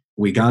 and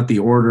we got the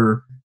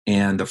order,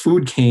 and the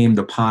food came,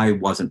 the pie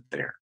wasn't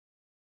there.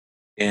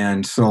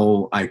 And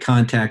so I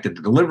contacted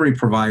the delivery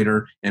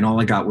provider, and all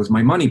I got was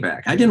my money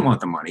back. I didn't want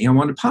the money. I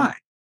wanted pie.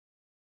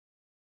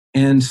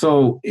 And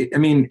so,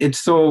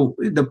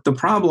 the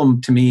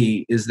problem to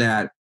me is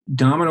that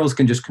Domino's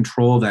can just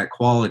control that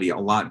quality a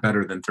lot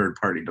better than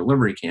third-party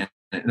delivery can.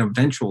 And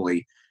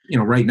eventually,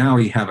 right now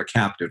you have a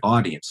captive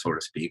audience, so to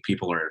speak.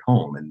 People are at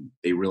home and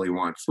they really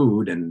want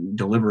food, and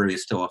delivery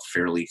is still a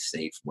fairly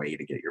safe way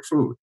to get your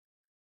food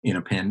in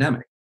a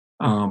pandemic.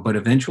 But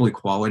eventually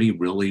quality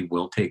really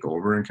will take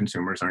over, and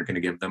consumers aren't going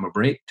to give them a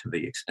break to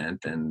the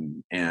extent.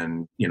 And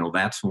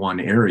that's one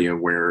area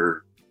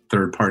where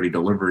third-party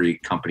delivery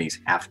companies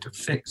have to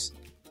fix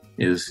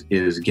is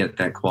get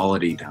that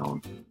quality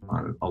down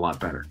a lot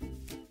better.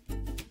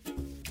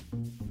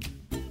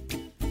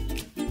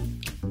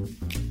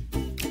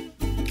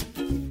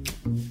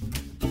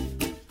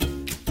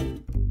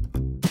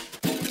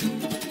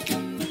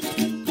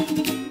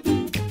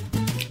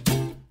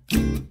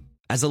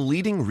 As a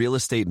leading real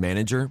estate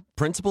manager,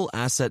 Principal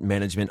Asset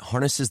Management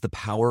harnesses the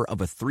power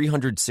of a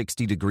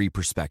 360-degree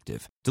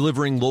perspective,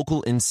 delivering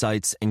local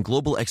insights and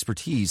global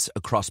expertise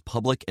across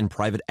public and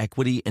private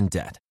equity and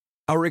debt.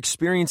 Our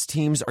experienced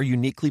teams are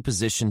uniquely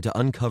positioned to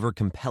uncover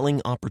compelling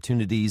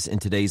opportunities in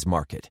today's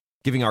market,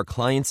 giving our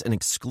clients an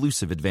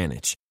exclusive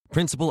advantage.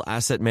 Principal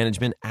Asset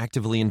Management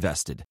actively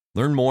invested.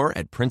 Learn more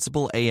at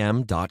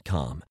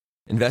principalam.com.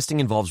 Investing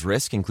involves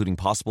risk, including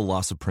possible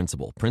loss of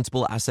principal.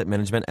 Principal Asset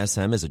Management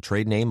SM is a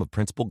trade name of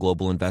Principal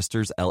Global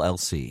Investors,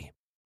 LLC.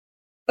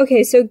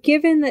 Okay, so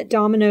given that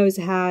Domino's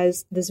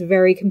has this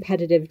very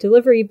competitive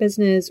delivery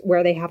business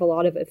where they have a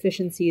lot of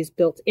efficiencies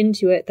built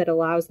into it that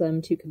allows them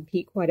to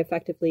compete quite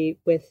effectively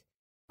with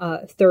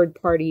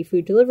third-party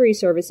food delivery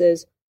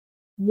services,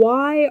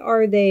 why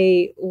are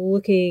they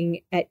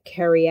looking at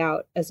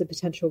carry-out as a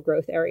potential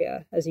growth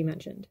area, as you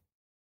mentioned?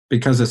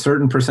 Because a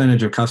certain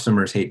percentage of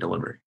customers hate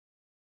delivery.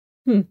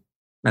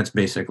 That's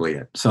basically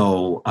it.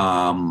 So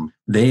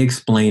they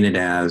explain it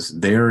as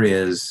there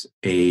is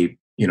a,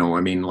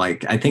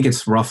 I think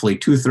it's roughly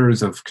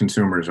 2/3 of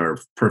consumers are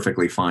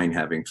perfectly fine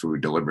having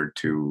food delivered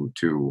to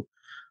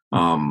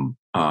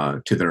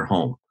their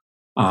home.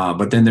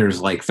 But then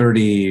there's like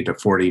 30 to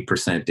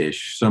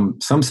 40%-ish, some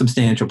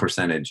substantial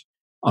percentage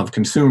of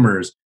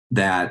consumers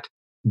that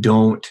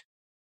don't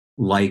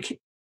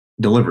like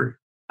delivery.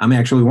 I'm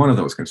actually one of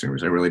those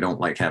consumers. I really don't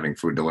like having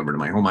food delivered to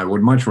my home. I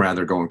would much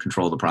rather go and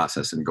control the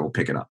process and go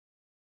pick it up.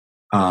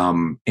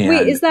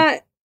 Wait, is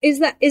that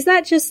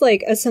just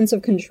like a sense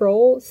of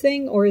control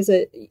thing, or is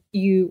it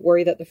you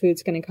worry that the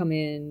food's going to come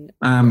in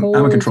cold,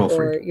 I'm a control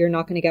or freak. You're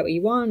not going to get what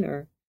you want,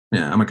 or?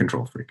 Yeah, I'm a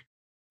control freak.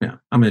 Yeah,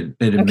 I'm an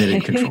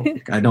admitted control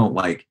freak. I don't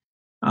like,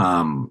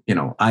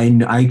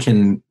 I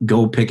can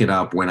go pick it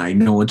up when I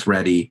know it's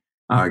ready.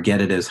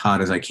 Get it as hot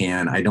as I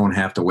can. I don't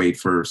have to wait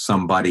for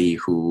somebody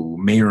who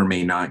may or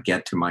may not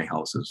get to my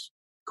house as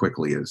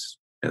quickly as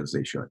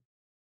they should.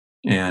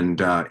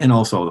 And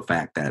also the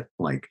fact that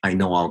I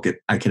know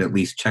I can at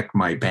least check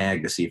my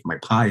bag to see if my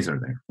pies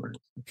are there. For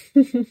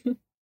instance.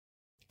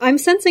 I'm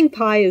sensing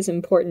pie is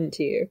important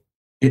to you.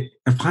 When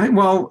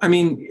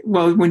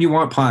you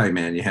want pie,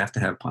 man, you have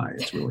to have pie.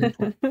 It's really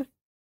important.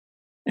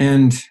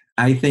 And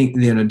I think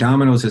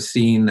Domino's has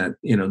seen that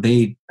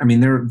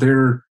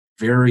they're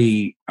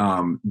very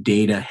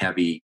data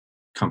heavy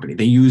company.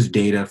 They use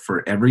data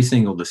for every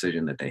single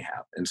decision that they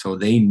have. And so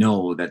they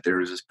know that there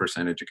is this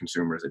percentage of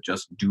consumers that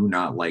just do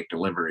not like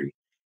delivery.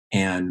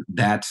 And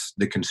that's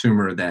the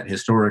consumer that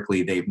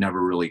historically they've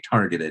never really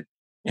targeted.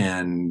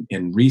 And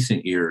in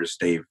recent years,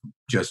 they've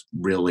just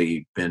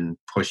really been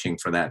pushing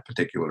for that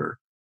particular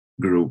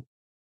group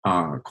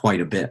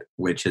quite a bit,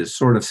 which has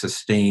sort of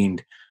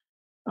sustained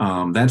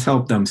that's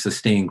helped them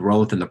sustain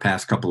growth in the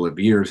past couple of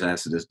years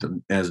as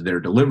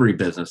their delivery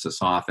business has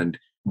softened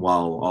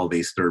while all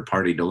these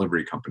third-party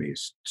delivery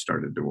companies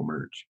started to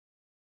emerge.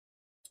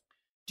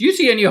 Do you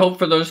see any hope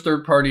for those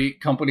third-party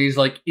companies?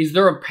 Is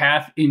there a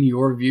path in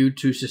your view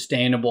to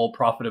sustainable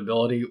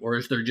profitability, or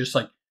is there just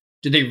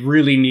do they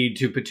really need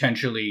to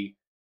potentially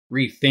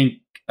rethink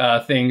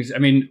things? I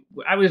mean,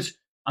 I was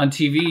on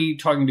TV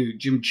talking to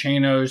Jim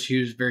Chanos. He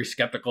was very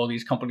skeptical of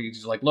these companies.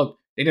 He's like, look,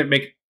 they didn't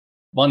make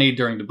money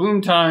during the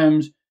boom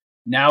times.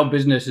 Now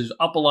business is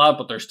up a lot,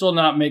 but they're still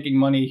not making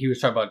money. He was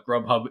talking about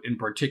Grubhub in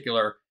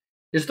particular.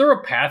 Is there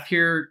a path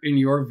here, in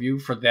your view,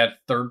 for that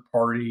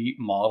third-party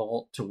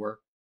model to work?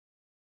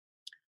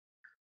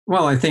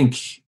 Well, I think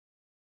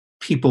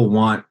people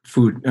want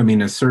food. I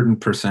mean, a certain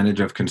percentage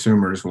of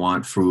consumers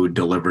want food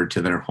delivered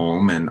to their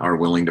home and are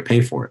willing to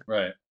pay for it.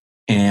 Right.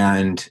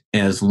 And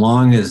as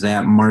long as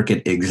that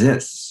market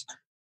exists,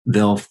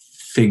 they'll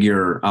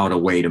figure out a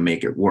way to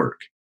make it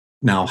work.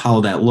 Now, how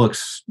that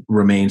looks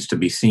remains to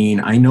be seen.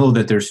 I know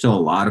that there's still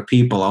a lot of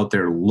people out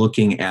there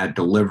looking at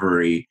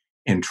delivery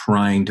and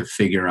trying to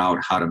figure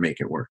out how to make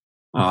it work.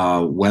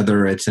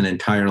 Whether it's an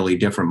entirely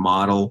different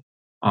model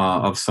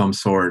of some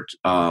sort,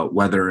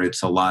 whether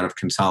it's a lot of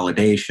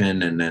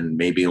consolidation, and then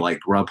maybe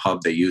like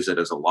Grubhub, they use it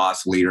as a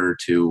loss leader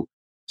to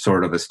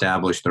sort of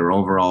establish their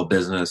overall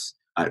business.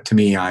 To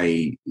me,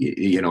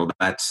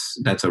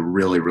 that's a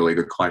really, really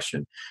good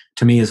question.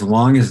 To me, as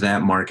long as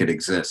that market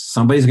exists,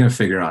 somebody's going to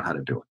figure out how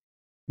to do it.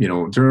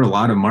 There are a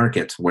lot of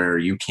markets where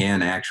you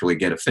can actually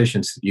get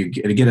efficiency. You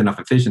get enough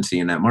efficiency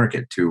in that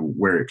market to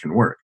where it can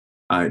work.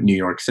 New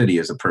York City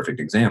is a perfect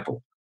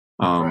example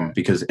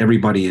because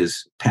everybody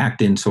is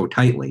packed in so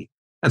tightly.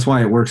 That's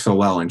why it works so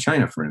well in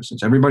China, for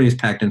instance. Everybody is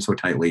packed in so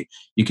tightly.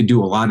 You can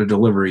do a lot of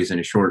deliveries in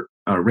a short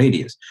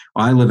radius.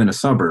 Well, I live in a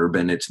suburb,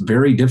 and it's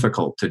very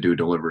difficult to do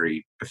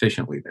delivery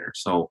efficiently there.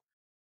 So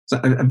So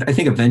I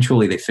think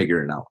eventually they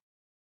figure it out.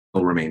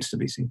 It remains to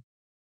be seen.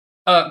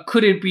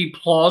 Could it be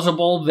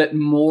plausible that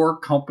more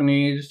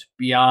companies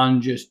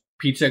beyond just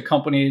pizza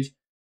companies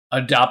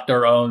adopt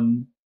their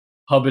own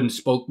hub and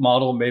spoke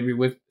model, maybe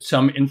with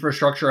some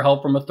infrastructure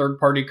help from a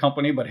third-party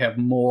company, but have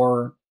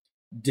more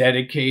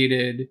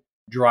dedicated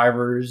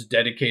drivers,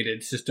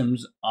 dedicated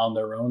systems on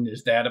their own?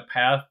 Is that a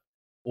path,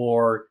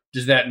 or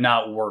does that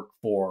not work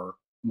for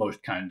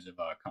most kinds of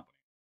companies?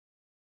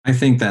 I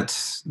think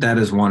that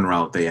is one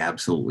route they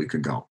absolutely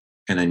could go.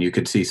 And then you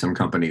could see some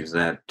companies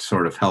that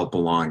sort of help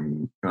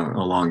along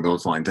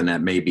those lines, and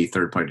that may be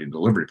third-party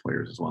delivery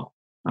players as well.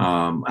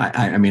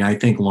 I mean, I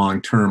think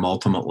long-term,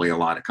 ultimately, a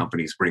lot of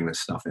companies bring this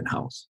stuff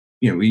in-house.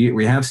 You know,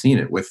 we have seen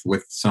it with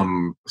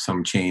some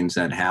chains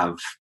that have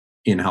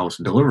in-house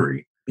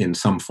delivery in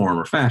some form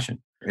or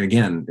fashion. And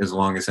again, as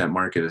long as that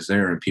market is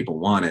there and people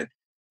want it,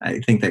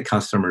 I think that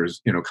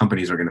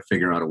companies are going to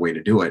figure out a way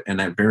to do it, and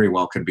that very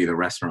well could be the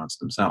restaurants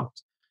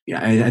themselves. Yeah,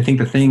 I think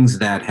the things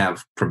that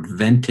have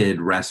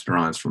prevented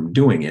restaurants from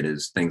doing it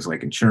is things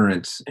like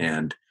insurance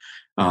and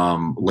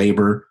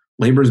labor.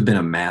 Labor has been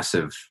a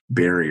massive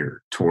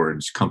barrier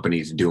towards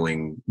companies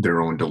doing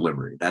their own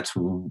delivery. That's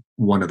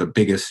one of the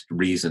biggest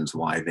reasons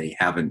why they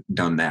haven't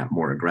done that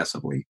more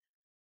aggressively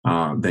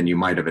than you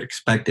might have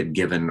expected,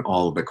 given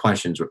all of the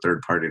questions with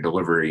third-party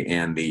delivery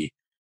and the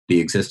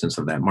existence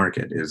of that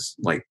market. Is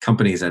like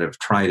companies that have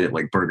tried it,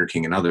 like Burger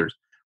King and others,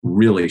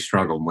 really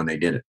struggled when they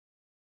did it.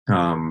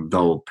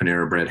 Though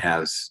Panera Bread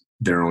has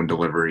their own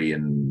delivery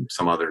and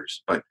some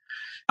others. But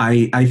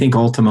I think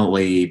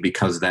ultimately,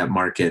 because that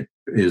market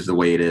is the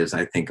way it is,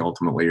 I think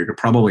ultimately you're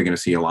probably going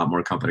to see a lot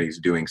more companies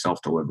doing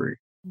self-delivery.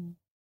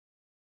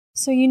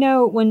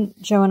 So, when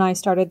Joe and I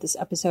started this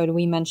episode,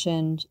 we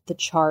mentioned the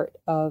chart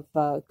of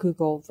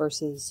Google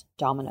versus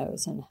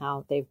Domino's and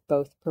how they've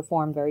both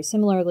performed very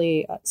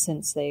similarly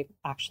since they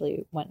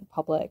actually went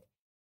public.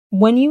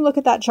 When you look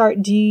at that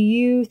chart, do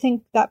you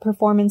think that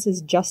performance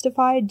is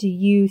justified? Do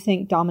you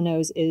think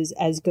Domino's is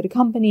as good a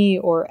company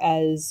or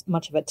as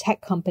much of a tech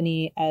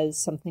company as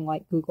something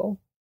like Google?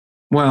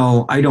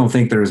 Well, I don't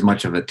think they're as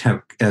much of a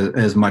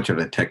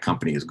tech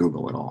company as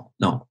Google at all.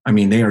 No, I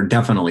mean, they are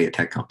definitely a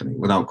tech company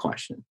without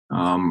question.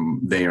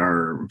 They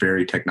are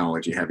very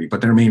technology heavy,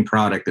 but their main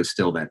product is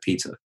still that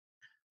pizza.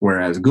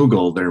 Whereas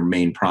Google, their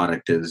main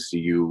product is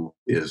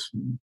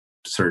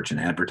search and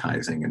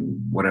advertising and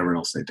whatever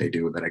else that they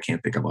do that I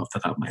can't think of off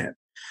the top of my head.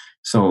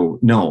 So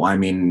no, I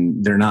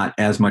mean, they're not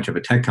as much of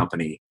a tech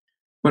company,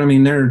 but I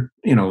mean, they're,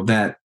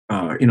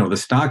 the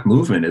stock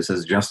movement is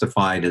as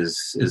justified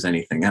as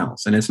anything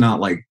else. And it's not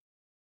like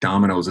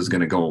Domino's is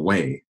going to go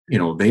away.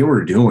 They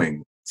were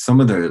doing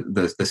some of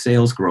the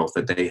sales growth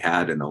that they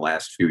had in the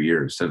last few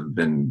years have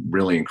been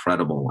really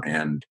incredible.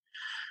 And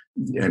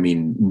I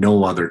mean,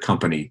 no other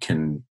company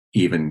can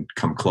even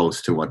come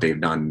close to what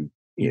they've done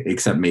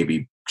except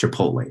maybe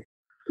Chipotle.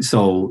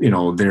 So,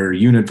 their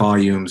unit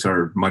volumes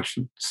are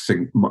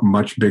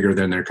much bigger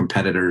than their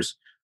competitors.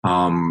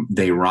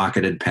 They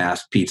rocketed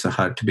past Pizza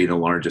Hut to be the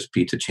largest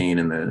pizza chain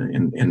in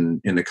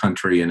the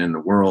country and in the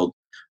world.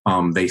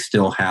 They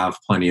still have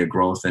plenty of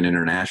growth in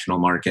international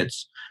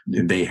markets.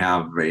 They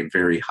have a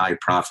very high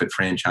profit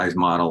franchise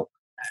model.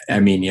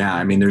 I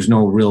mean, there's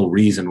no real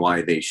reason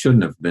why they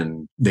shouldn't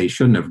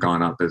have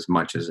gone up as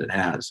much as it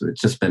has. It's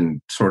just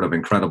been sort of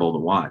incredible to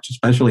watch,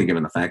 especially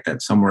given the fact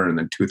that somewhere in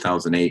the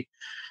 2008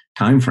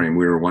 timeframe,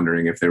 we were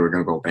wondering if they were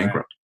going to go bankrupt.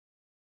 Right.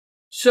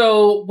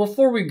 So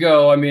before we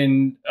go, I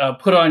mean,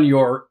 put on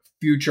your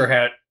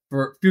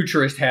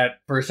futurist hat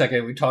for a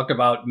second. We talked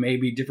about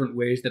maybe different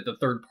ways that the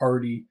third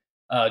party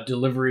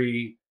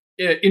delivery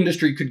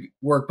industry could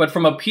work, but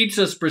from a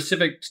pizza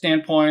specific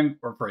standpoint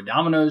or for a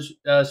Domino's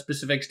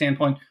specific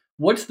standpoint,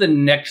 what's the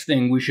next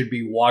thing we should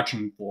be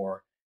watching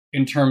for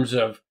in terms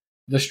of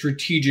the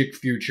strategic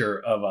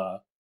future of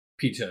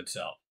pizza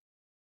itself?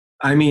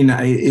 I mean,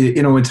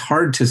 it's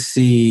hard to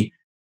see,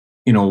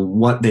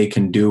 what they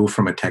can do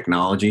from a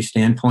technology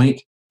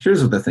standpoint.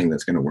 Here's the thing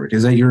that's going to work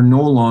is that you're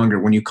no longer,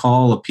 when you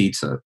call a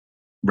pizza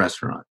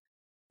restaurant,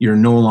 you're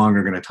no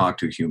longer going to talk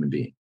to a human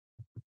being.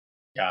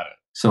 Got it.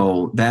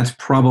 So that's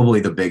probably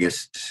the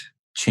biggest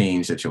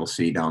change that you'll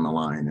see down the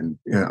line. And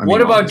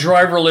what about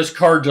driverless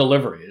car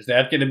delivery? Is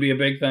that going to be a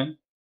big thing?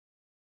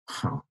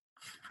 Oh.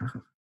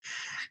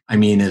 I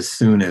mean, as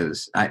soon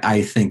as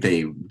I think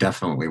they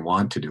definitely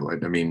want to do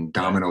it. I mean,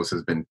 Domino's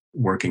has been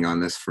working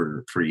on this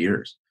for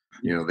years.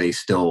 They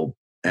still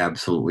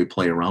absolutely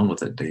play around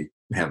with it. They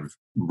have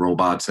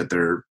robots at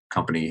their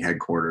company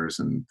headquarters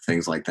and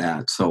things like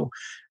that. So,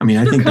 I mean,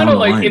 I think kind of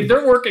like if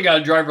they're working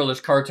on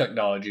driverless car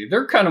technology,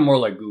 they're kind of more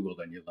like Google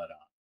than you let on.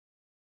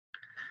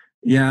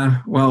 Yeah,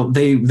 well,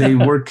 they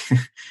work.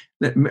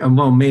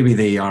 Well, maybe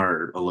they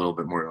are a little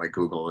bit more like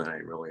Google than I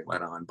really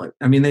let on. But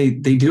I mean, they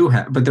do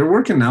have. But they're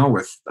working now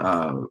with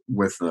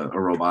a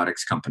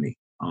robotics company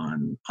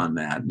on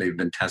that. They've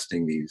been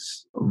testing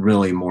these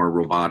really more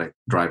robotic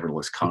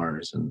driverless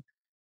cars, and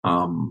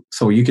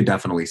so you could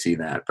definitely see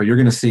that. But you're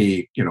going to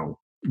see, in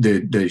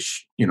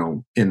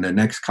the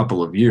next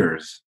couple of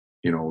years,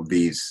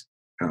 these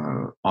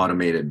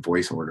automated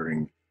voice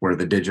ordering where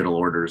the digital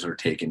orders are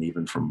taken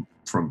even from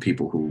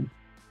people who,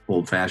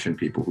 old-fashioned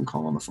people who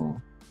call on the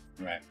phone.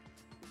 Right.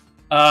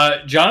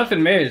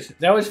 Jonathan Mays,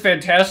 that was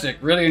fantastic.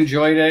 Really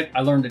enjoyed it.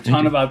 I learned a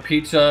ton about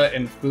pizza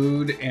and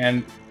food,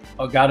 and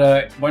got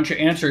a bunch of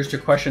answers to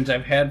questions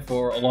I've had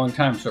for a long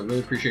time. So I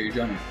really appreciate you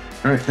joining me.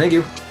 All right. Thank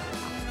you.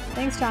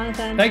 Thanks,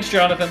 Jonathan. Thanks,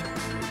 Jonathan.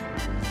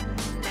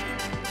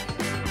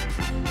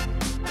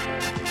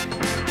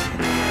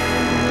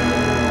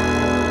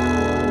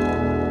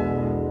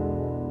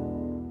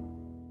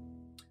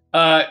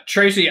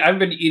 Tracy, I've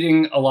been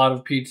eating a lot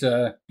of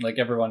pizza like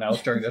everyone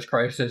else during this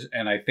crisis,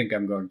 and I think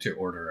I'm going to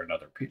order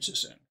another pizza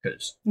soon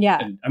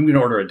and I'm going to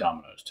order a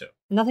Domino's too.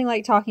 Nothing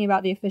like talking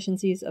about the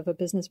efficiencies of a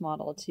business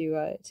model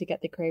to get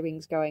the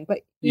cravings going. But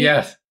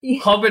yes,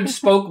 hub and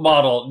spoke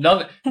model.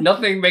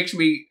 Nothing gets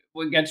me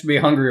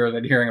hungrier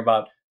than hearing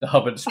about the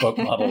hub and spoke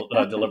model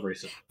delivery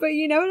system. But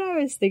you know what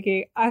I was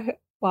thinking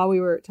while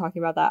we were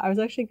talking about that? I was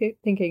actually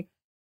thinking,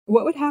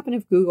 what would happen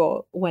if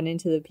Google went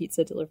into the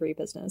pizza delivery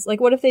business?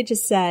 Like, what if they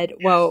just said,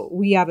 well,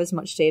 we have as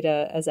much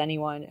data as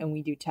anyone and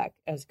we do tech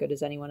as good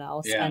as anyone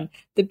else. Yeah. And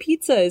the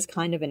pizza is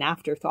kind of an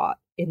afterthought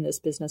in this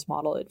business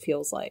model, it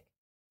feels like.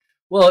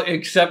 Well,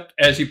 except,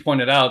 as you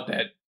pointed out,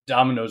 that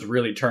Domino's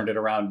really turned it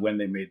around when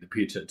they made the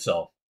pizza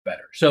itself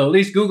better. So at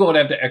least Google would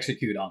have to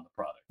execute on the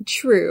product.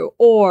 True.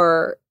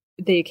 Or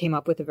they came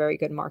up with a very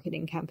good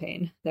marketing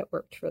campaign that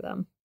worked for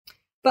them.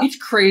 But it's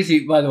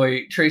crazy, by the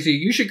way, Tracy,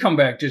 you should come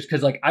back just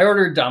because, like, I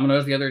ordered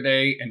Domino's the other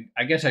day, and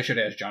I guess I should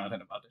ask Jonathan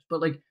about this.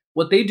 But, like,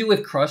 what they do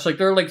with crust, like,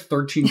 there are, like,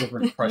 13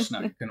 different crusts now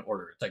you can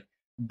order. It's, like,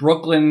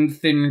 Brooklyn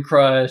thin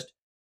crust.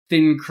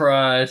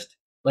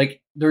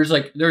 Like, there's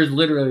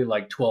literally,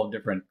 like, 12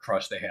 different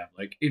crusts they have.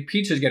 Like,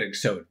 pizza's getting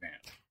so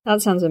advanced.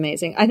 That sounds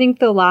amazing. I think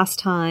the last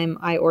time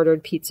I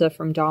ordered pizza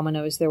from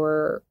Domino's, there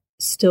were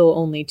still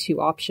only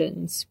 2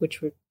 options, which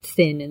were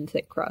thin and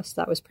thick crust.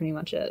 That was pretty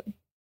much it.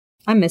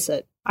 I miss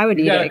it. I would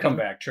eat it. You gotta come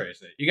back,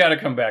 Tracy. You gotta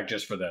come back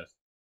just for this.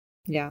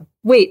 Yeah.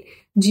 Wait,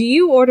 do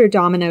you order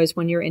Domino's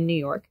when you're in New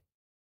York?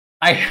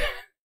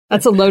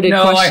 That's a loaded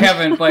question. No, I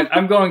haven't, but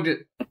I'm going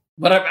to.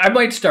 But I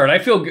might start. I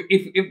feel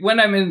if when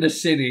I'm in the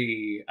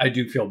city, I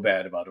do feel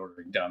bad about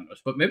ordering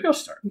Domino's, but maybe I'll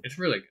start. It's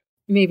really good.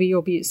 Maybe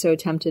you'll be so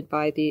tempted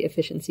by the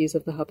efficiencies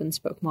of the hub and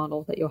spoke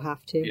model that you'll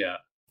have to. Yeah.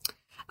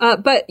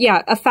 But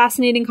yeah, a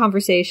fascinating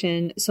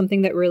conversation,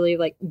 something that really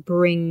like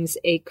brings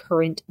a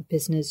current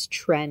business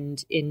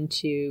trend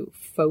into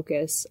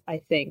focus,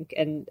 I think.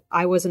 And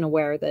I wasn't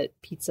aware that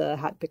pizza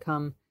had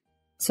become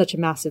such a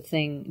massive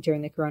thing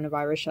during the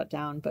coronavirus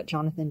shutdown, but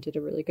Jonathan did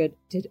a really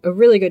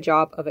good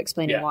job of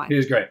explaining why. He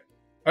was great.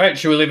 All right,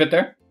 should we leave it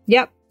there?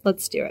 Yep,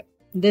 let's do it.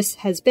 This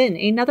has been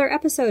another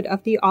episode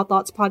of the Odd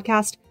Lots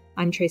podcast.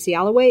 I'm Tracy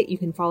Alloway. You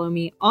can follow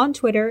me on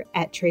Twitter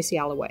at Tracy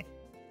Alloway.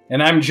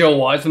 And I'm Joe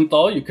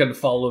Weisenthal. You can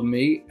follow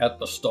me at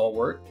The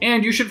Stalwart.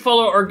 And you should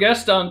follow our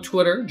guest on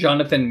Twitter,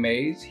 Jonathan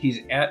Mays.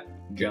 He's at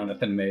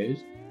Jonathan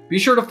Mays. Be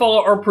sure to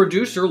follow our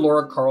producer,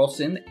 Laura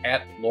Carlson,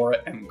 at Laura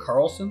M.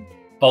 Carlson.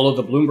 Follow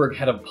the Bloomberg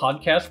head of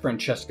podcast,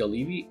 Francesca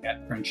Levy,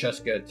 at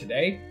Francesca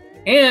Today.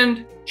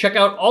 And check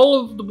out all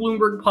of the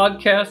Bloomberg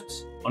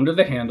podcasts under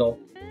the handle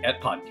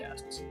at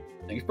Podcasts.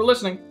 Thanks for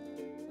listening.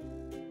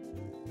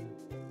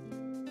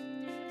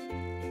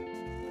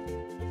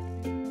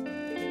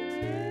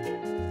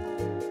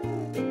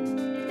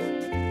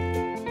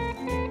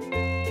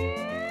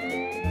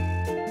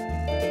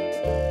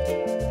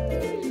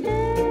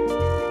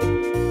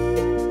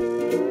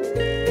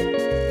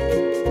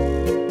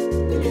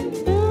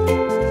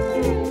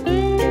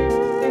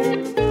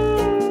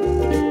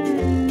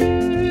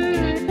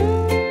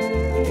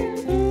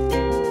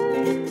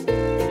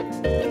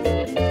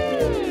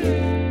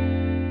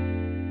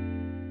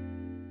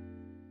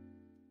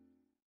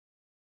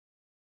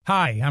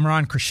 Hi, I'm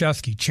Ron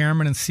Kraszewski,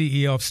 Chairman and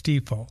CEO of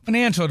Stifel.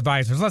 Financial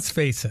advisors, let's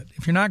face it,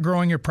 if you're not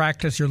growing your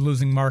practice, you're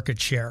losing market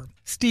share.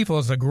 Stifel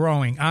is a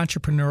growing,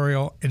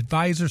 entrepreneurial,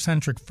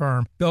 advisor-centric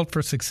firm built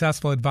for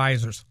successful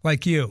advisors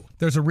like you.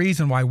 There's a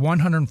reason why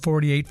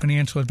 148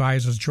 financial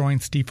advisors joined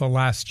Stifel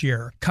last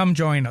year. Come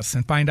join us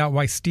and find out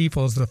why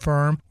Stifel is the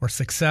firm where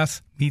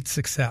success meets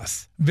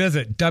success.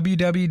 Visit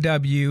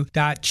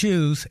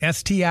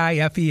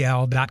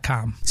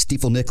www.choosestifel.com.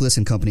 Stifel Nicholas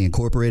and Company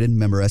Incorporated,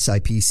 member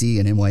SIPC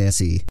and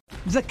NYSE.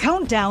 The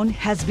countdown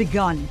has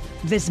begun.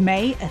 This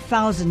May,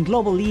 1,000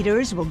 global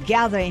leaders will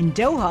gather in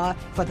Doha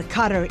for the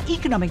Qatar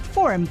Economic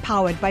Forum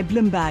powered by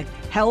Bloomberg,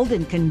 held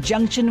in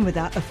conjunction with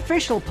our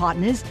official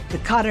partners, the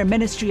Qatar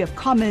Ministry of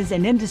Commerce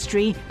and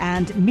Industry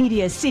and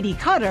Media City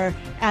Qatar,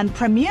 and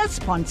premier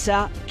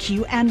sponsor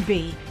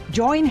QNB.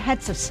 Join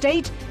heads of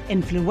state,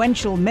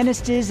 influential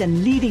ministers,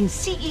 and leading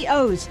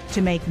CEOs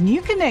to make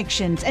new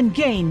connections and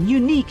gain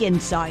unique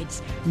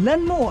insights.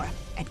 Learn more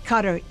at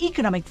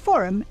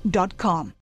QatarEconomicForum.com.